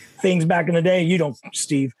disc things back in the day? You don't,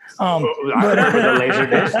 Steve. I remember the laser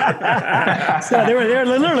disc. So they were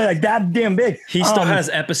literally like that damn big. He still has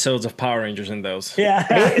episodes of Power Rangers in those. Yeah.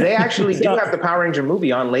 They actually do have the Power Ranger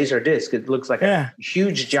movie on laser disc. It looks like a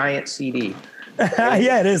huge giant CD.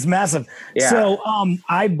 Yeah, it is massive. Yeah. So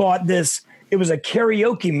I bought this. It was a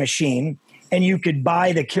karaoke machine, and you could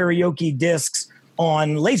buy the karaoke discs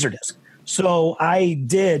on Laserdisc. So I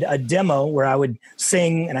did a demo where I would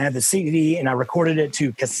sing, and I had the CD, and I recorded it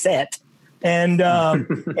to cassette. And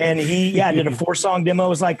he did a 4-song demo. It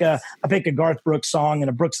was like I picked a Garth Brooks song and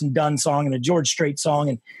a Brooks and Dunn song and a George Strait song,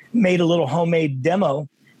 and made a little homemade demo.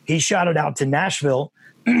 He shot it out to Nashville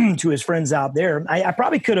to his friends out there. I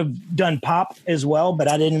probably could have done pop as well, but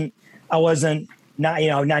I wasn't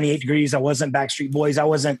 98 Degrees. I wasn't Backstreet Boys. I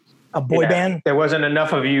wasn't a boy band. There wasn't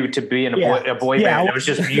enough of you to be in a boy band. It was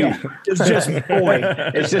just you. It was just boy.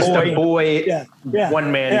 It's just a boy,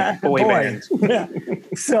 one man boy band. Yeah.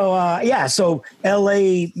 So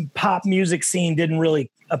LA pop music scene didn't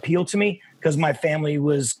really appeal to me because my family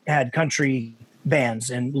had country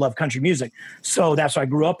bands and loved country music. So that's what I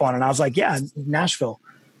grew up on. And I was like, Nashville.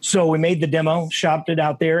 So we made the demo, shopped it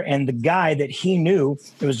out there, and the guy that he knew,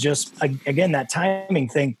 it was just, again, that timing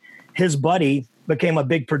thing, his buddy became a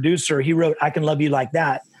big producer. He wrote I Can Love You Like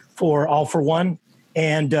That for All for One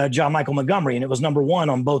and John Michael Montgomery, and it was number 1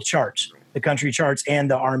 on both charts, the country charts and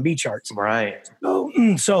the R&B charts. Right.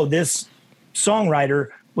 So this songwriter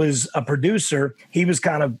was a producer. He was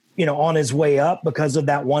kind of, on his way up because of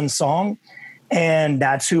that one song, and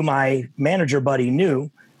that's who my manager buddy knew.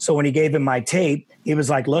 So when he gave him my tape, he was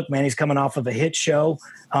like, look, man, he's coming off of a hit show.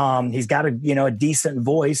 He's got a decent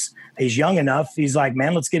voice. He's young enough. He's like,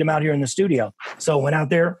 man, let's get him out here in the studio. So went out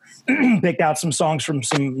there, picked out some songs from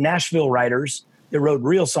some Nashville writers that wrote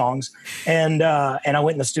real songs. And I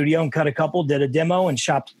went in the studio and cut a couple, did a demo and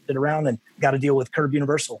shopped it around and got a deal with Curb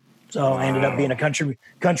Universal. So I ended up being a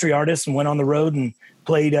country artist and went on the road and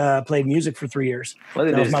played music for 3 years. Look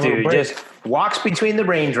at this dude, just walks between the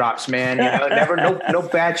raindrops, man. Never, no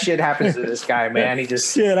bad shit happens to this guy, man. He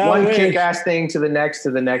just one kick-ass thing to the next,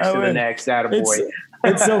 to the next, to the next. Attaboy.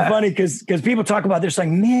 It's so funny because people talk about this like,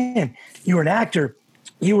 man, you were an actor.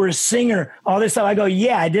 You were a singer, all this stuff. I go,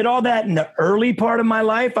 yeah, I did all that in the early part of my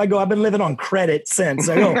life. I go, I've been living on credit since.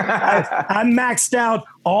 I go, I maxed out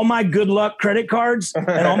all my good luck credit cards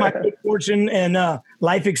and all my good fortune and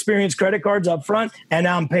life experience credit cards up front, and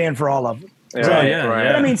now I'm paying for all of them. Yeah, so, right.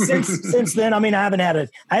 But I mean, since then, I mean, I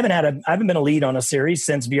haven't been a lead on a series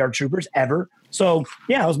since VR Troopers ever. So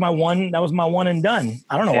yeah, that was my one and done.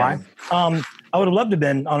 I don't know why. I would have loved to have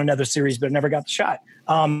been on another series, but I never got the shot.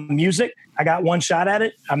 Music, I got one shot at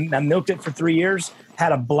it. I milked it for 3 years,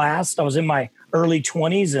 had a blast. I was in my early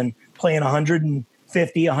 20s and playing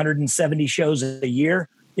 150, 170 shows a year,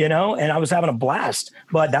 and I was having a blast.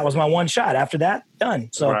 But that was my one shot. After that, done.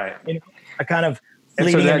 So I kind of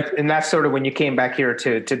and that's sort of when you came back here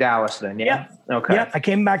to Dallas then, yeah? Okay. Yeah, I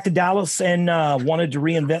came back to Dallas and wanted to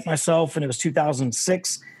reinvent myself, and it was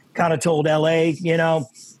 2006. Kind of told LA,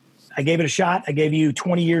 I gave it a shot. I gave you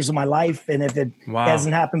 20 years of my life. And if it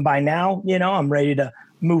hasn't happened by now, I'm ready to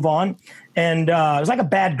move on. And it was like a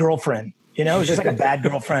bad girlfriend, it was just like a bad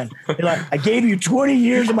girlfriend. I gave you 20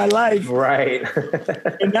 years of my life. Right.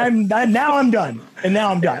 And now I'm done.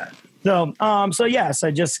 So yes,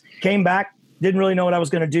 I just came back. Didn't really know what I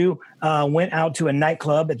was going to do. Went out to a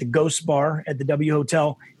nightclub at the Ghost Bar at the W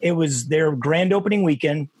Hotel. It was their grand opening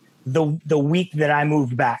weekend. The week that I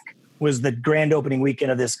moved back was the grand opening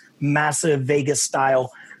weekend of this massive Vegas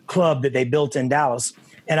style club that they built in Dallas.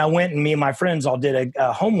 And I went and me and my friends all did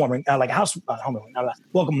a homewarming,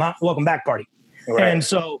 welcome back party. Right. And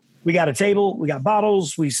so we got a table, we got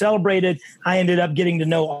bottles, we celebrated. I ended up getting to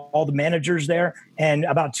know all the managers there. And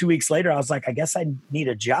about 2 weeks later, I was like, I guess I need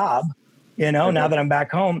a job, now that I'm back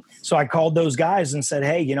home. So I called those guys and said,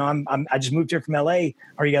 hey, I just moved here from LA.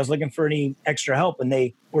 Are you guys looking for any extra help? And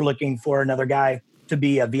they were looking for another guy to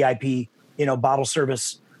be a VIP, bottle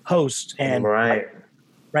service host. And right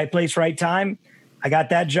place, right time. I got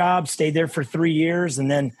that job, stayed there for 3 years, and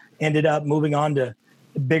then ended up moving on to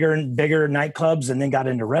bigger and bigger nightclubs, and then got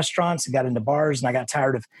into restaurants and got into bars. And I got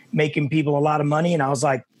tired of making people a lot of money. And I was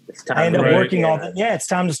like, I ended up working all that. Yeah, it's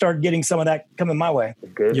time to start getting some of that coming my way.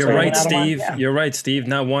 You're right, Steve. You're right, Steve.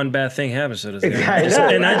 Not one bad thing happens to this guy.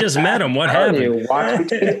 And I just met him. What happened?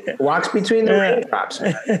 Walks between the raindrops.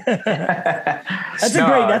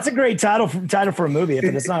 That's a great title for a movie if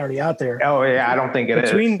it's not already out there. Oh yeah, I don't think it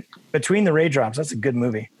is. Between the raindrops. That's a good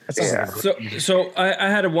movie. So I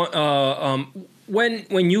had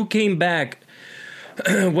when you came back.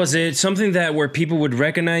 Was it something where people would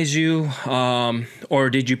recognize you, or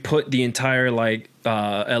did you put the entire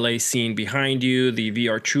LA scene behind you, the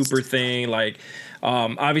VR Trooper thing?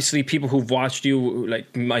 Obviously, people who've watched you,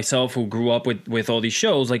 like myself, who grew up with all these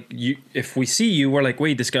shows, if we see you, we're like,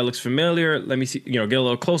 wait, this guy looks familiar. Let me see, get a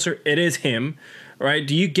little closer. It is him, right?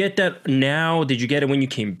 Do you get that now? Did you get it when you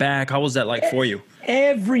came back? How was that like for you?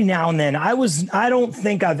 Every now and then. I don't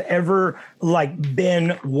think I've ever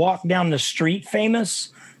been walked down the street famous,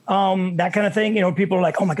 that kind of thing. People are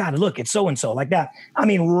like, oh my God, look, it's so-and-so, like that. I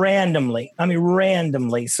mean, randomly.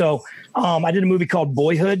 So I did a movie called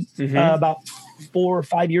Boyhood about 4 or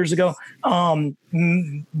 5 years ago.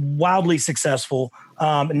 Wildly successful,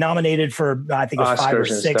 nominated for, I think it was Oscars 5 or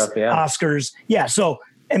 6 Oscars. Yeah. So,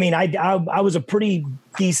 I mean, I was a pretty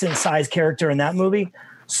decent sized character in that movie.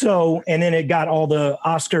 So, and then it got all the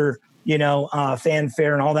Oscar,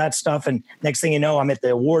 fanfare and all that stuff. And next thing you know, I'm at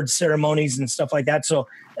the awards ceremonies and stuff like that. So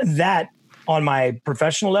that on my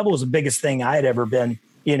professional level was the biggest thing I had ever been,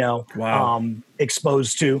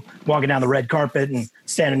 exposed to, walking down the red carpet and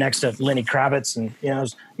standing next to Lenny Kravitz and,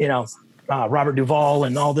 Robert Duvall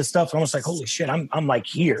and all this stuff. I'm almost like, holy shit, I'm like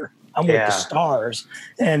here. I'm with the stars,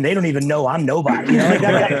 and they don't even know I'm nobody. That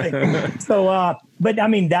kind of thing. So, but I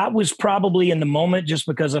mean, that was probably in the moment just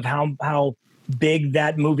because of how big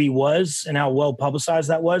that movie was and how well publicized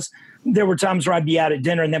that was. There were times where I'd be out at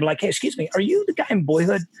dinner and they'd be like, hey, excuse me, are you the guy in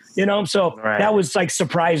Boyhood? So that was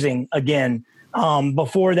surprising again.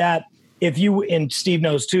 Before that, if you, and Steve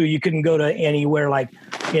knows too, you couldn't go to anywhere like,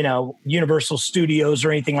 Universal Studios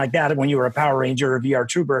or anything like that when you were a Power Ranger or a VR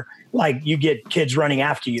Trooper. Like you get kids running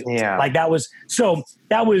after you. Yeah. Like that was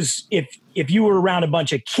if you were around a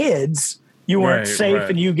bunch of kids, you weren't safe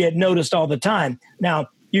and you get noticed all the time. Now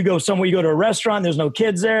you go somewhere, you go to a restaurant, there's no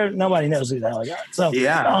kids there, nobody knows who the hell you are. So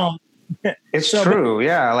yeah, it's true.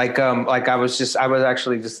 Yeah, like I was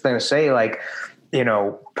actually just going to say, like,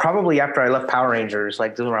 probably after I left Power Rangers,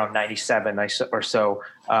 like around 97 or so,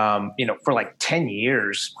 for like 10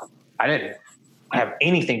 years, I didn't have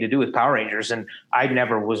anything to do with Power Rangers, and I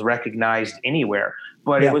never was recognized anywhere.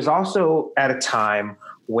 But it was also at a time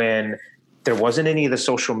when there wasn't any of the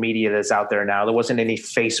social media that's out there now. There wasn't any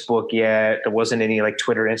Facebook yet. There wasn't any like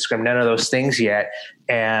Twitter, Instagram, none of those things yet.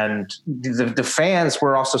 And the fans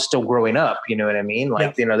were also still growing up. You know what I mean?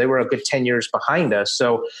 Like, they were a good 10 years behind us.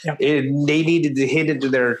 So they needed to hit into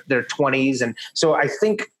their 20s. And so I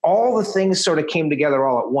think all the things sort of came together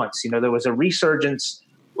all at once. There was a resurgence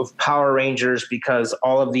of Power Rangers because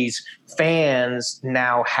all of these fans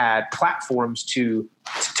now had platforms to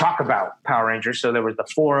talk about Power Rangers. So there was the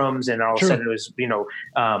forums, and all of a sudden it was,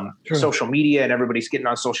 social media, and everybody's getting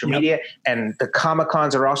on social media, and the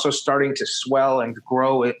Comic-Cons are also starting to swell and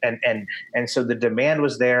grow. And so the demand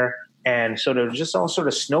was there. And so it just all sort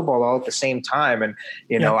of snowballed all at the same time. And,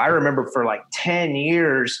 I remember for like 10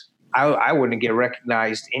 years, I wouldn't get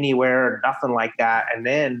recognized anywhere, nothing like that. And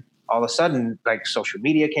then all of a sudden, like social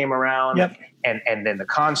media came around, and then the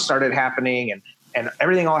cons started happening, and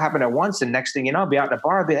everything all happened at once. And next thing you know, I'll be out in the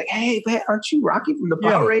bar, I'll be like, "Hey, man, aren't you Rocky from the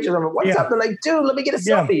Power Rangers?" I'm like, "What's up?" They're like, "Dude, let me get a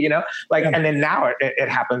selfie," And then now it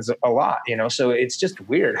happens a lot, So it's just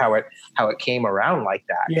weird how it came around like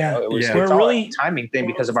that. Yeah, It's all really a timing thing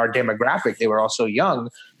because of our demographic. They were all so young.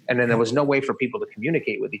 And then there was no way for people to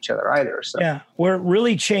communicate with each other either. So where it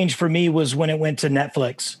really changed for me was when it went to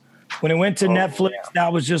Netflix. When it went to Netflix,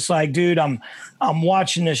 that was just like, dude, I'm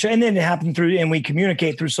watching this show. And then it happened and we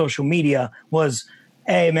communicate through social media was,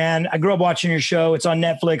 hey, man, I grew up watching your show. It's on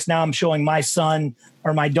Netflix. Now I'm showing my son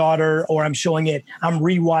or my daughter, or I'm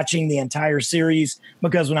rewatching the entire series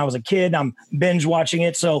because when I was a kid, I'm binge watching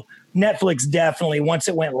it. So Netflix definitely, once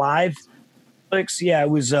it went live, Netflix,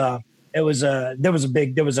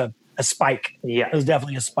 there was a spike. Yeah, it was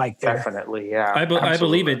definitely a spike there. Definitely, yeah. I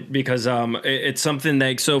believe it because it's something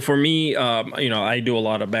that. So for me, I do a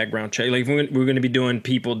lot of background check. Like we're going to be doing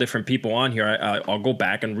different people on here. I'll go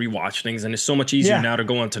back and rewatch things, and it's so much easier now to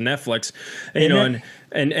go onto Netflix,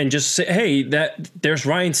 and just say, hey, there's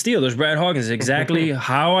Ryan Steele, there's Brad Hawkins, exactly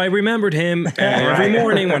how I remembered him every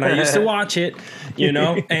morning when I used to watch it,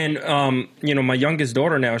 and my youngest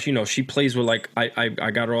daughter now, she plays with like I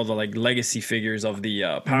got her all the like legacy figures of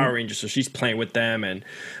the Power Rangers, so she's playing with them, and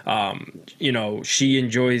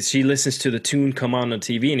she listens to the tune come on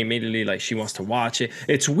TV, and immediately like she wants to watch it.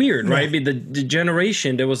 It's weird, right? I mean, the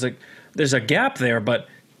generation, there's a gap there, but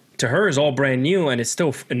to her is all brand new, and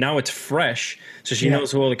now it's fresh. So she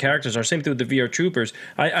knows who all the characters are. Same thing with the VR Troopers.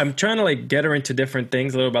 I'm trying to like get her into different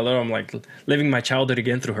things little by little. I'm like living my childhood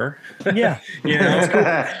again through her. Yeah. It's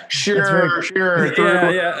cool. Sure.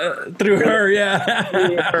 Through her. Yeah.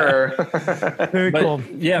 Very cool.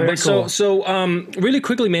 Yeah. Very cool. So really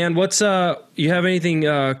quickly, man, what's you have anything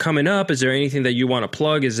coming up? Is there anything that you want to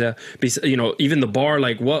plug? Is even the bar,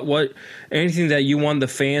 like what anything that you want the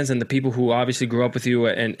fans and the people who obviously grew up with you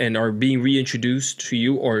and are being reintroduced to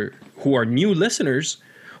you, or who are new listeners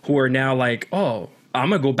who are now like, oh, I'm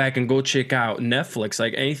going to go back and go check out Netflix.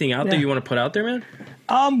 Like anything out there you want to put out there, man?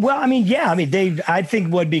 Dave, I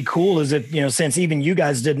think what'd be cool is if, since even you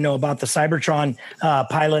guys didn't know about the Cybertron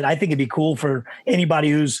pilot, I think it'd be cool for anybody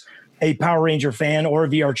who's a Power Ranger fan or a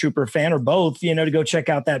VR Trooper fan or both, to go check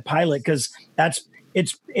out that pilot. Cause you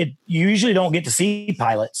usually don't get to see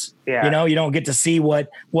pilots. Yeah. You don't get to see what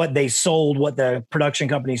they sold, what the production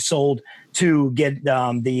company sold to get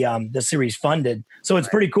the series funded. So it's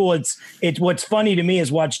pretty cool. It's what's funny to me is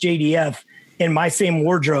watch JDF in my same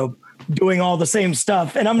wardrobe doing all the same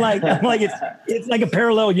stuff, and I'm like it's like a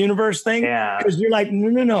parallel universe thing. Yeah, because you're like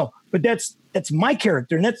no, but that's my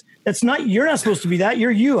character, and that's not, you're not supposed to be that.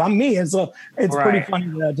 You're you. I'm me, and so it's pretty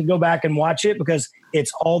funny to go back and watch it because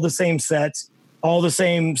it's all the same sets, all the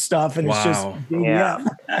same stuff, and it's just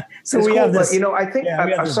so it's we cool, have this. But, I think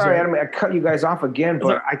I'm sorry, Adam, I cut you guys off again,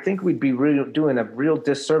 but I think we'd be really doing a real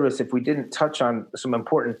disservice if we didn't touch on some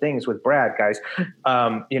important things with Brad, guys.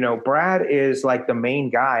 Brad is like the main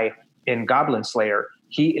guy in Goblin Slayer.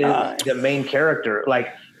 He is the main character. Like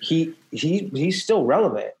he's still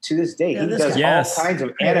relevant to this day. He does all kinds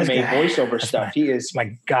of anime voiceover stuff. He is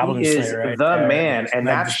my Goblin Slayer, the man, and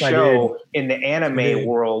that show in the anime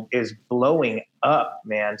world is blowing up,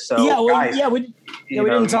 man. So we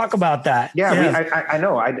didn't talk about that. I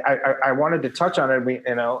know. I wanted to touch on it,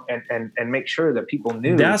 and make sure that people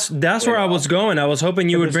knew. That's where I was going. I was hoping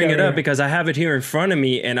you would bring it up because I have it here in front of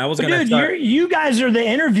me, and I was going to. Dude, you guys are the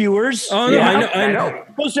interviewers. Oh no, I know.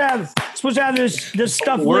 Supposed to have this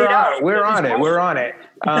stuff laid out. We're on it.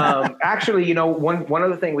 Actually, one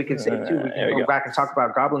other thing we can say too, we can go back and talk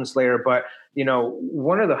about Goblin Slayer, but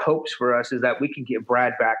one of the hopes for us is that we can get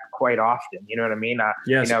Brad back quite often. You know what I mean?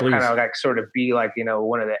 Yes, kind of like sort of be like,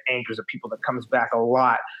 one of the anchors of people that comes back a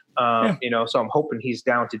lot. So I'm hoping he's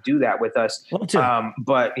down to do that with us.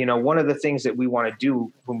 But one of the things that we want to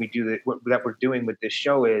do when we do that we're doing with this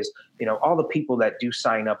show is, all the people that do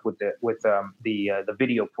sign up with the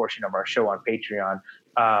video portion of our show on Patreon,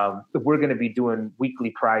 we're going to be doing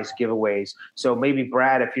weekly prize giveaways. So maybe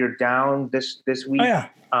Brad, if you're down this week,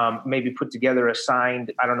 maybe put together a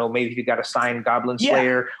signed, I don't know, maybe if you got a signed Goblin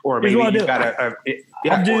Slayer, or maybe you got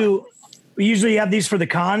we usually have these for the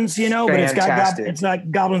cons, but Fantastic. it's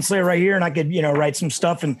got Goblin Slayer right here, and I could, write some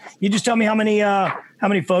stuff, and you just tell me how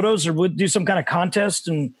many photos, or we'll do some kind of contest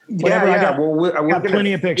and whatever. We're got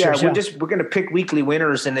plenty of pictures. We're going to pick weekly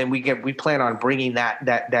winners, and then we plan on bringing that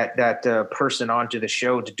person onto the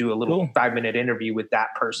show to do a little 5-minute interview with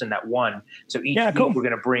that person that won. So each week we're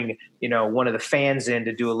going to bring one of the fans in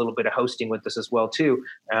to do a little bit of hosting with us as well too.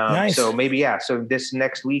 Nice. So maybe so this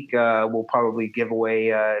next week we'll probably give away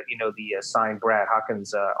the signed Brad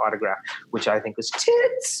Hawkins autograph, which I think was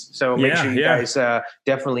tits. So make sure you guys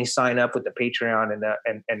definitely sign up with the Patreon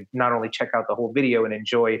and not only check out the whole video and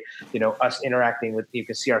enjoy us interacting with, you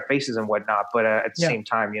can see our faces and whatnot, but at the same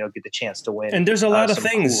time get the chance to win. And there's a lot of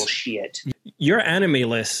things. Cool shit. Your anime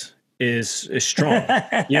list is strong.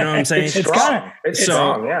 You know what I'm saying? It's strong. It's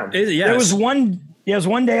strong. Yeah. There was one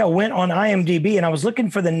day I went on IMDb and I was looking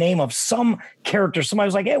for the name of some character. Somebody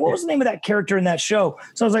was like, "Hey, what was the name of that character in that show?"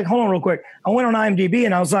 So I was like, "Hold on real quick." I went on IMDb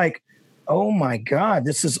and I was like, "Oh my God,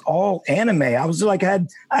 this is all anime." I was like, I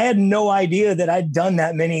had no idea that I'd done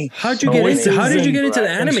that many. How did you get into the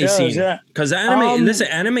anime scene? Because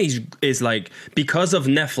anime is like, because of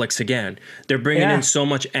Netflix again, they're bringing in so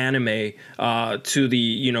much anime to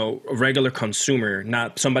the regular consumer,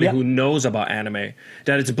 not somebody who knows about anime,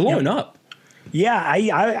 that it's blowing up. Yeah,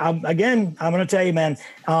 I'm going to tell you, man.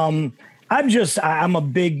 I'm a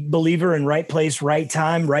big believer in right place, right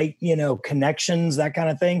time, right, connections, that kind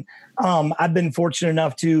of thing. I've been fortunate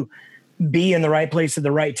enough to be in the right place at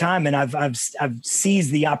the right time, and I've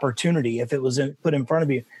seized the opportunity if it was put in front of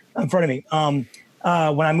me. When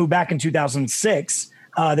I moved back in 2006,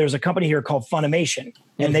 there's a company here called Funimation,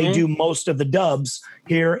 and they do most of the dubs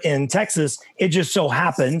here in Texas. It just so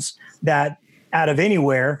happens that out of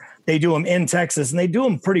anywhere, they do them in Texas, and they do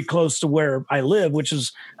them pretty close to where I live, which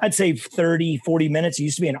is, I'd say 30, 40 minutes. It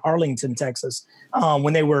used to be in Arlington, Texas,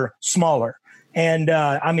 when they were smaller. And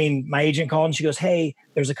my agent called and she goes, "Hey,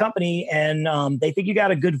 there's a company and they think you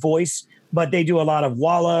got a good voice, but they do a lot of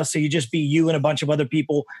walla. So you just be you and a bunch of other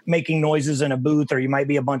people making noises in a booth, or you might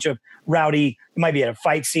be a bunch of rowdy, you might be at a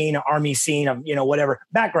fight scene, an army scene, of whatever,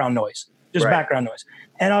 background noise, just background noise."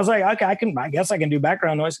 And I was like, okay, I guess I can do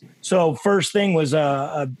background noise. So first thing was,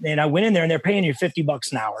 and I went in there and they're paying you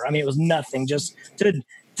 $50 an hour. I mean, it was nothing, just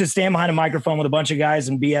to stand behind a microphone with a bunch of guys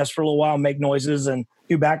and BS for a little while, make noises and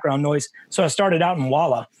do background noise. So I started out in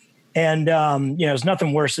Walla, and it's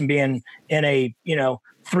nothing worse than being in a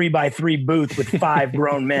 3x3 booth with 5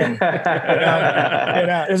 grown men.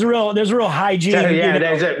 There's a real hygiene.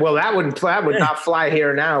 Well, that would not fly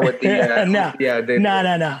here now with the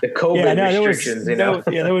the COVID restrictions.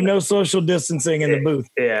 There was no social distancing in the booth.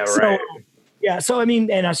 So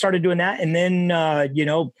and I started doing that, and then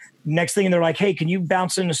next thing they're like, "Hey, can you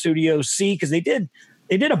bounce into Studio C?" Because they did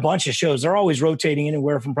a bunch of shows. They're always rotating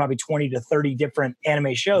anywhere from probably 20 to 30 different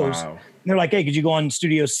anime shows. Wow. And they're like, "Hey, could you go on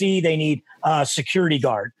Studio C? They need a security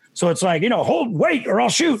guard." So it's like, wait, or I'll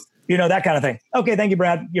shoot, that kind of thing. Okay, thank you,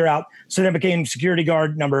 Brad. You're out. So then I became security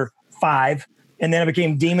guard number 5, and then I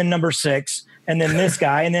became demon number 6, and then this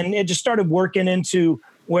guy, and then it just started working into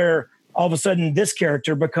where all of a sudden this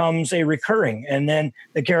character becomes a recurring, and then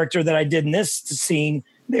the character that I did in this scene,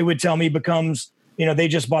 they would tell me becomes, they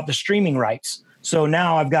just bought the streaming rights. So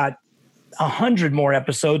now I've got 100 more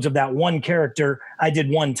episodes of that one character I did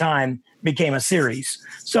one time became a series.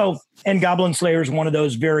 So, and Goblin Slayer is one of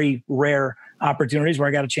those very rare opportunities where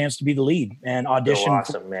I got a chance to be the lead and audition. So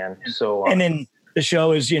awesome, man. So awesome. And then the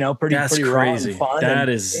show is, pretty crazy. raw and fun. That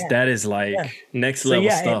is like next level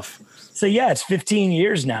stuff. So yeah, it's 15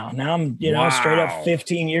 years now. Now I'm, straight up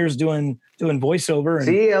 15 years doing voiceover. And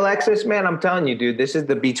see, Alexis, man, I'm telling you, dude, this is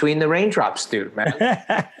the between the raindrops, dude, man.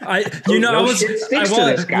 He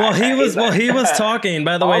was talking,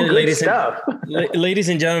 by the way, ladies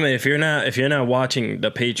and gentlemen, if you're not watching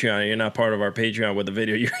the Patreon, you're not part of our Patreon with the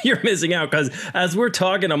video, you're missing out, because as we're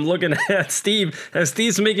talking, I'm looking at Steve, as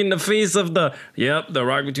Steve's making the face of the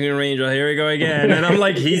rock between the raindrops. Here we go again. And I'm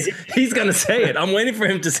like, he's going to say it. I'm waiting for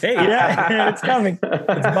him to say it. Yeah, it's coming.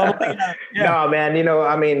 It's bubbling up. Yeah.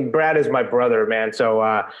 No, man, Brad is my brother, man. So,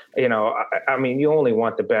 you only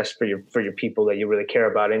want the best for your people that you really care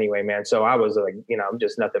about anyway, man. So I was like, I'm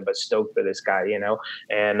just nothing but stoked for this guy,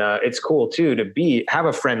 and it's cool too to have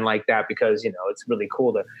a friend like that, because, it's really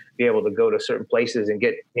cool to be able to go to certain places and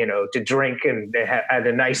get, to drink and at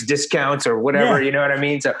a nice discounts or whatever, you know what I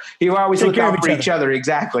mean? So you always look out for each other.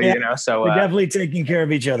 Exactly. So we're definitely taking care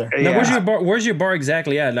of each other. Now, where's your bar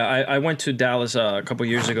exactly at? I went to Dallas a couple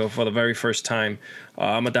years ago for the very first time.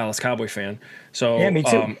 I'm a Dallas Cowboy fan. So me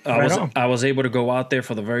too. I was able to go out there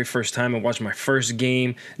for the very first time and watch my first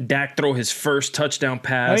game. Dak throw his first touchdown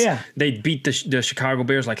pass. Oh, yeah. They beat the Chicago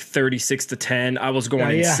Bears like 36-10. I was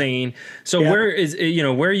going insane. So where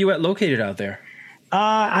are you located out there?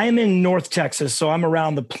 I am in North Texas, so I'm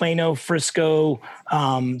around the Plano, Frisco,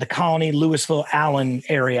 the Colony, Louisville, Allen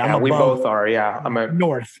area. Yeah, we both are. Yeah, I'm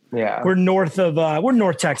north. Yeah, we're north of we're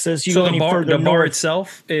North Texas. You so go the bar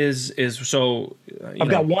itself is so. I've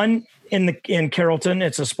got one in Carrollton.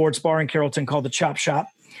 It's a sports bar in Carrollton called the Chop Shop,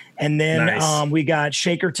 and then we got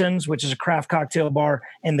Shakerton's, which is a craft cocktail bar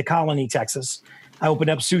in the Colony, Texas. I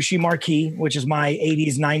opened up Sushi Marquee, which is my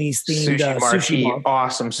 80s, 90s themed sushi bar.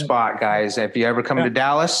 Awesome spot, guys. If you ever come to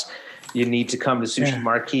Dallas, you need to come to Sushi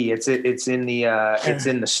Marquee. It's in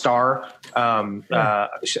the Star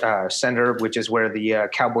Center, which is where the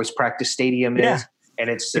Cowboys practice stadium is,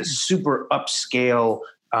 and it's a super upscale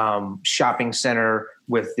shopping center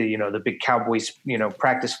with the big Cowboys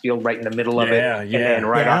practice field right in the middle of it, and then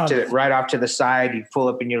right off to the side, you pull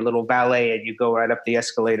up in your little valet and you go right up the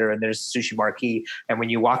escalator, and there's Sushi Marquee. And when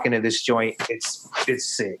you walk into this joint, it's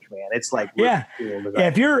sick, man. It's like cool.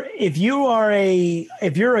 If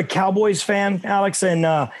you're a Cowboys fan, Alex,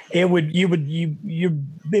 and it'd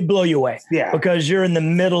blow you away, because you're in the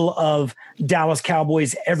middle of Dallas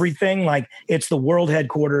Cowboys everything. Like, it's the world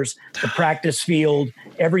headquarters, the practice field,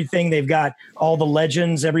 everything. They've got all the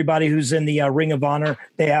legends, everybody who's in the Ring of Honor.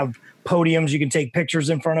 They have podiums you can take pictures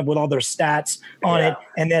in front of with all their stats on it,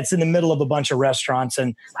 and that's in the middle of a bunch of restaurants.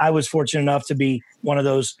 And I was fortunate enough to be one of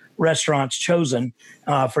those restaurants chosen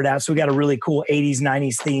for that. So we got a really cool 80s,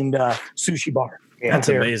 90s themed sushi bar. Yeah, that's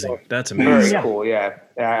amazing. That's amazing. Very cool. Yeah.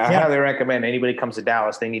 I highly recommend anybody comes to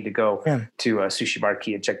Dallas, they need to go to Sushi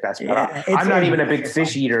Marquee and check that spot out. I'm not even a big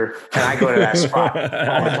fish eater, and I go to that spot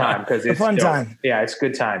all the time because it's a fun time. Yeah, it's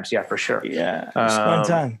good times. Yeah, for sure. Yeah, it's fun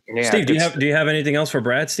time. Yeah, Steve, do you have anything else for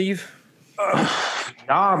Brad, Steve?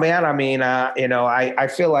 No, man. I mean, I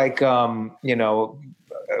feel like doing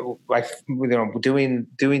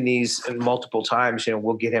these multiple times,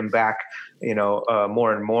 we'll get him back,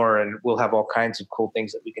 more and more, and we'll have all kinds of cool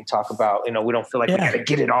things that we can talk about. We don't feel like we got to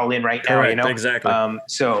get it all in right now. Correct, exactly.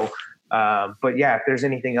 But yeah, if there's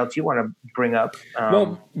anything else you want to bring up,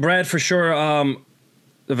 well, Brad, for sure.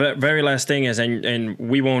 The very last thing is, and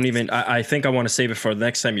we won't even. I think I want to save it for the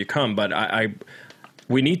next time you come, but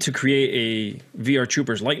we need to create a VR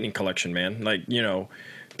Troopers Lightning collection, man. Like,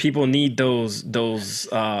 people need those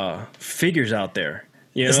figures out there.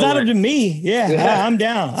 It's not up to me. Yeah. I'm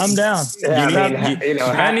down. Yeah,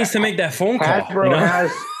 Brad needs to make that phone call.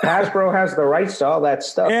 Hasbro has the rights to all that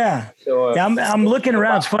stuff. Yeah. So I'm looking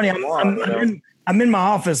around. It's funny. I'm in my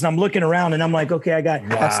office and I'm looking around and I'm like, okay, I got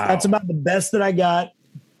that's about the best that I got.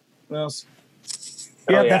 What else?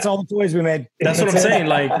 Yeah, that's all the toys we made. That's what I'm saying.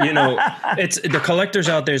 Like, it's the collectors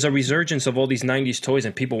out there. There's a resurgence of all these 90s toys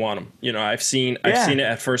and people want them. I've seen it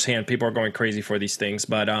at firsthand. People are going crazy for these things.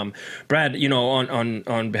 But Brad,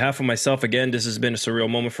 on behalf of myself, again, this has been a surreal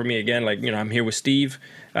moment for me. Again, like, I'm here with Steve.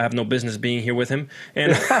 I have no business being here with him.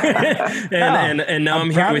 And and now I'm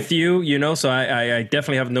here with you, so I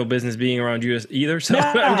definitely have no business being around you either. So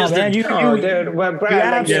I'm just dude. Well,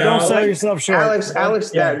 Brad, don't sell yourself short.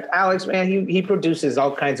 Alex, man, he produces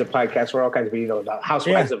all kinds of podcasts for all kinds of people,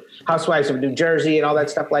 housewives of New Jersey and all that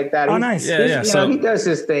stuff like that. Nice. So he does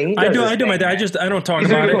his thing. I do my thing. I don't talk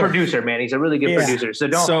about it. He's a good producer, man. He's a really good producer.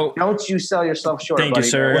 So don't you sell yourself short. Thank you,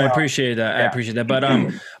 sir. I appreciate that. I appreciate that. But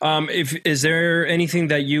is there anything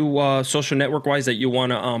that that you social network wise that you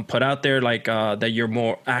want to put out there, like that you're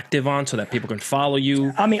more active on, so that people can follow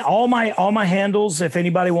you? I mean, all my handles, if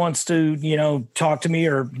anybody wants to, talk to me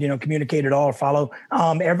or, communicate at all or follow,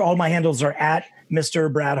 all my handles are at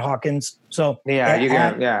Mr. Brad Hawkins. So every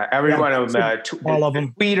one of them, all of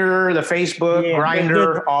them, Twitter, the Facebook,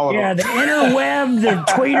 Grindr, all of them. Yeah, the interweb, the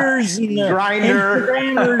tweeters, and the Grindr.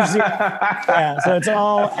 Instagrammers. So it's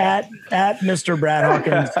all at Mr. Brad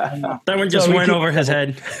Hawkins. That one just went over his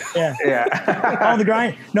head. Yeah. All the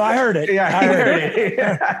grind. No, I heard it. Yeah, I heard it.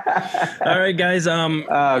 All right, guys.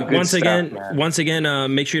 Once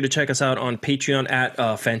again, make sure to check us out on Patreon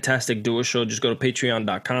at Fantastic Duo Show. Just go to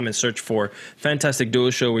patreon.com and search for Fantastic Duo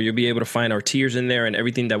Show, where you'll be able to find our tiers in there and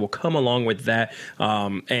everything that will come along with that.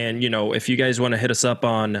 And if you guys want to hit us up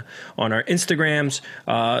on our Instagrams,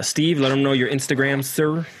 Steve, let them know your Instagrams,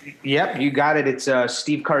 sir. Yep, you got it. It's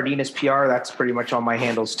Steve Cardenas PR. That's pretty much all my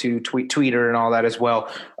handles too. Twitter and all that as well.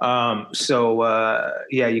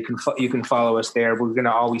 You can follow us there. We're going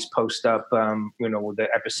to always post up, the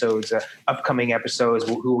episodes, upcoming episodes,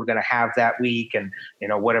 who we're going to have that week, and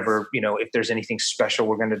whatever, if there's anything special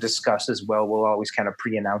we're going to discuss as well. We'll always kind of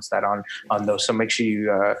pre-announce that on those. So make sure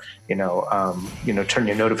you turn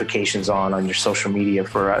your notifications on your social media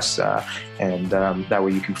for us, and that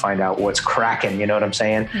way you can find out what's cracking. You know what I'm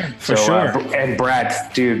saying? Yeah, for sure. And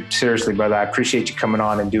Brad, dude, seriously, brother, I appreciate you coming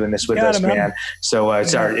on and doing this with us, man. So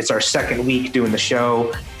it's our second week doing the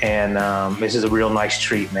show, and this is a real nice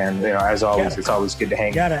treat, man. As always, it's always good to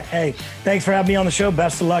hang. Hey, thanks for having me on the show.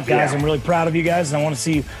 Best of luck, guys. Yeah. I'm really proud of you guys, and I want to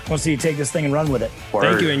see you take this thing and run with it.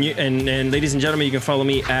 Thank you. And ladies and gentlemen, you can follow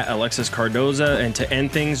me at Alexis Cardoza. And to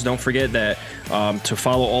end things, don't forget that to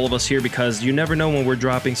follow all of us here, because you never know when we're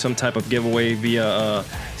dropping some type of giveaway via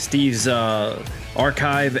Steve's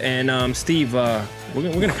archive. And Steve, we're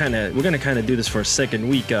gonna kind of do this for a second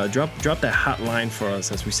week. Drop that hotline for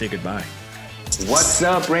us as we say goodbye. What's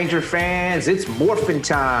up, Ranger fans? It's morphin'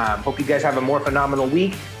 time. Hope you guys have a more phenomenal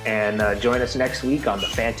week, and join us next week on the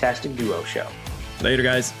Fantastic Duo Show. Later,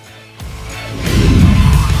 guys.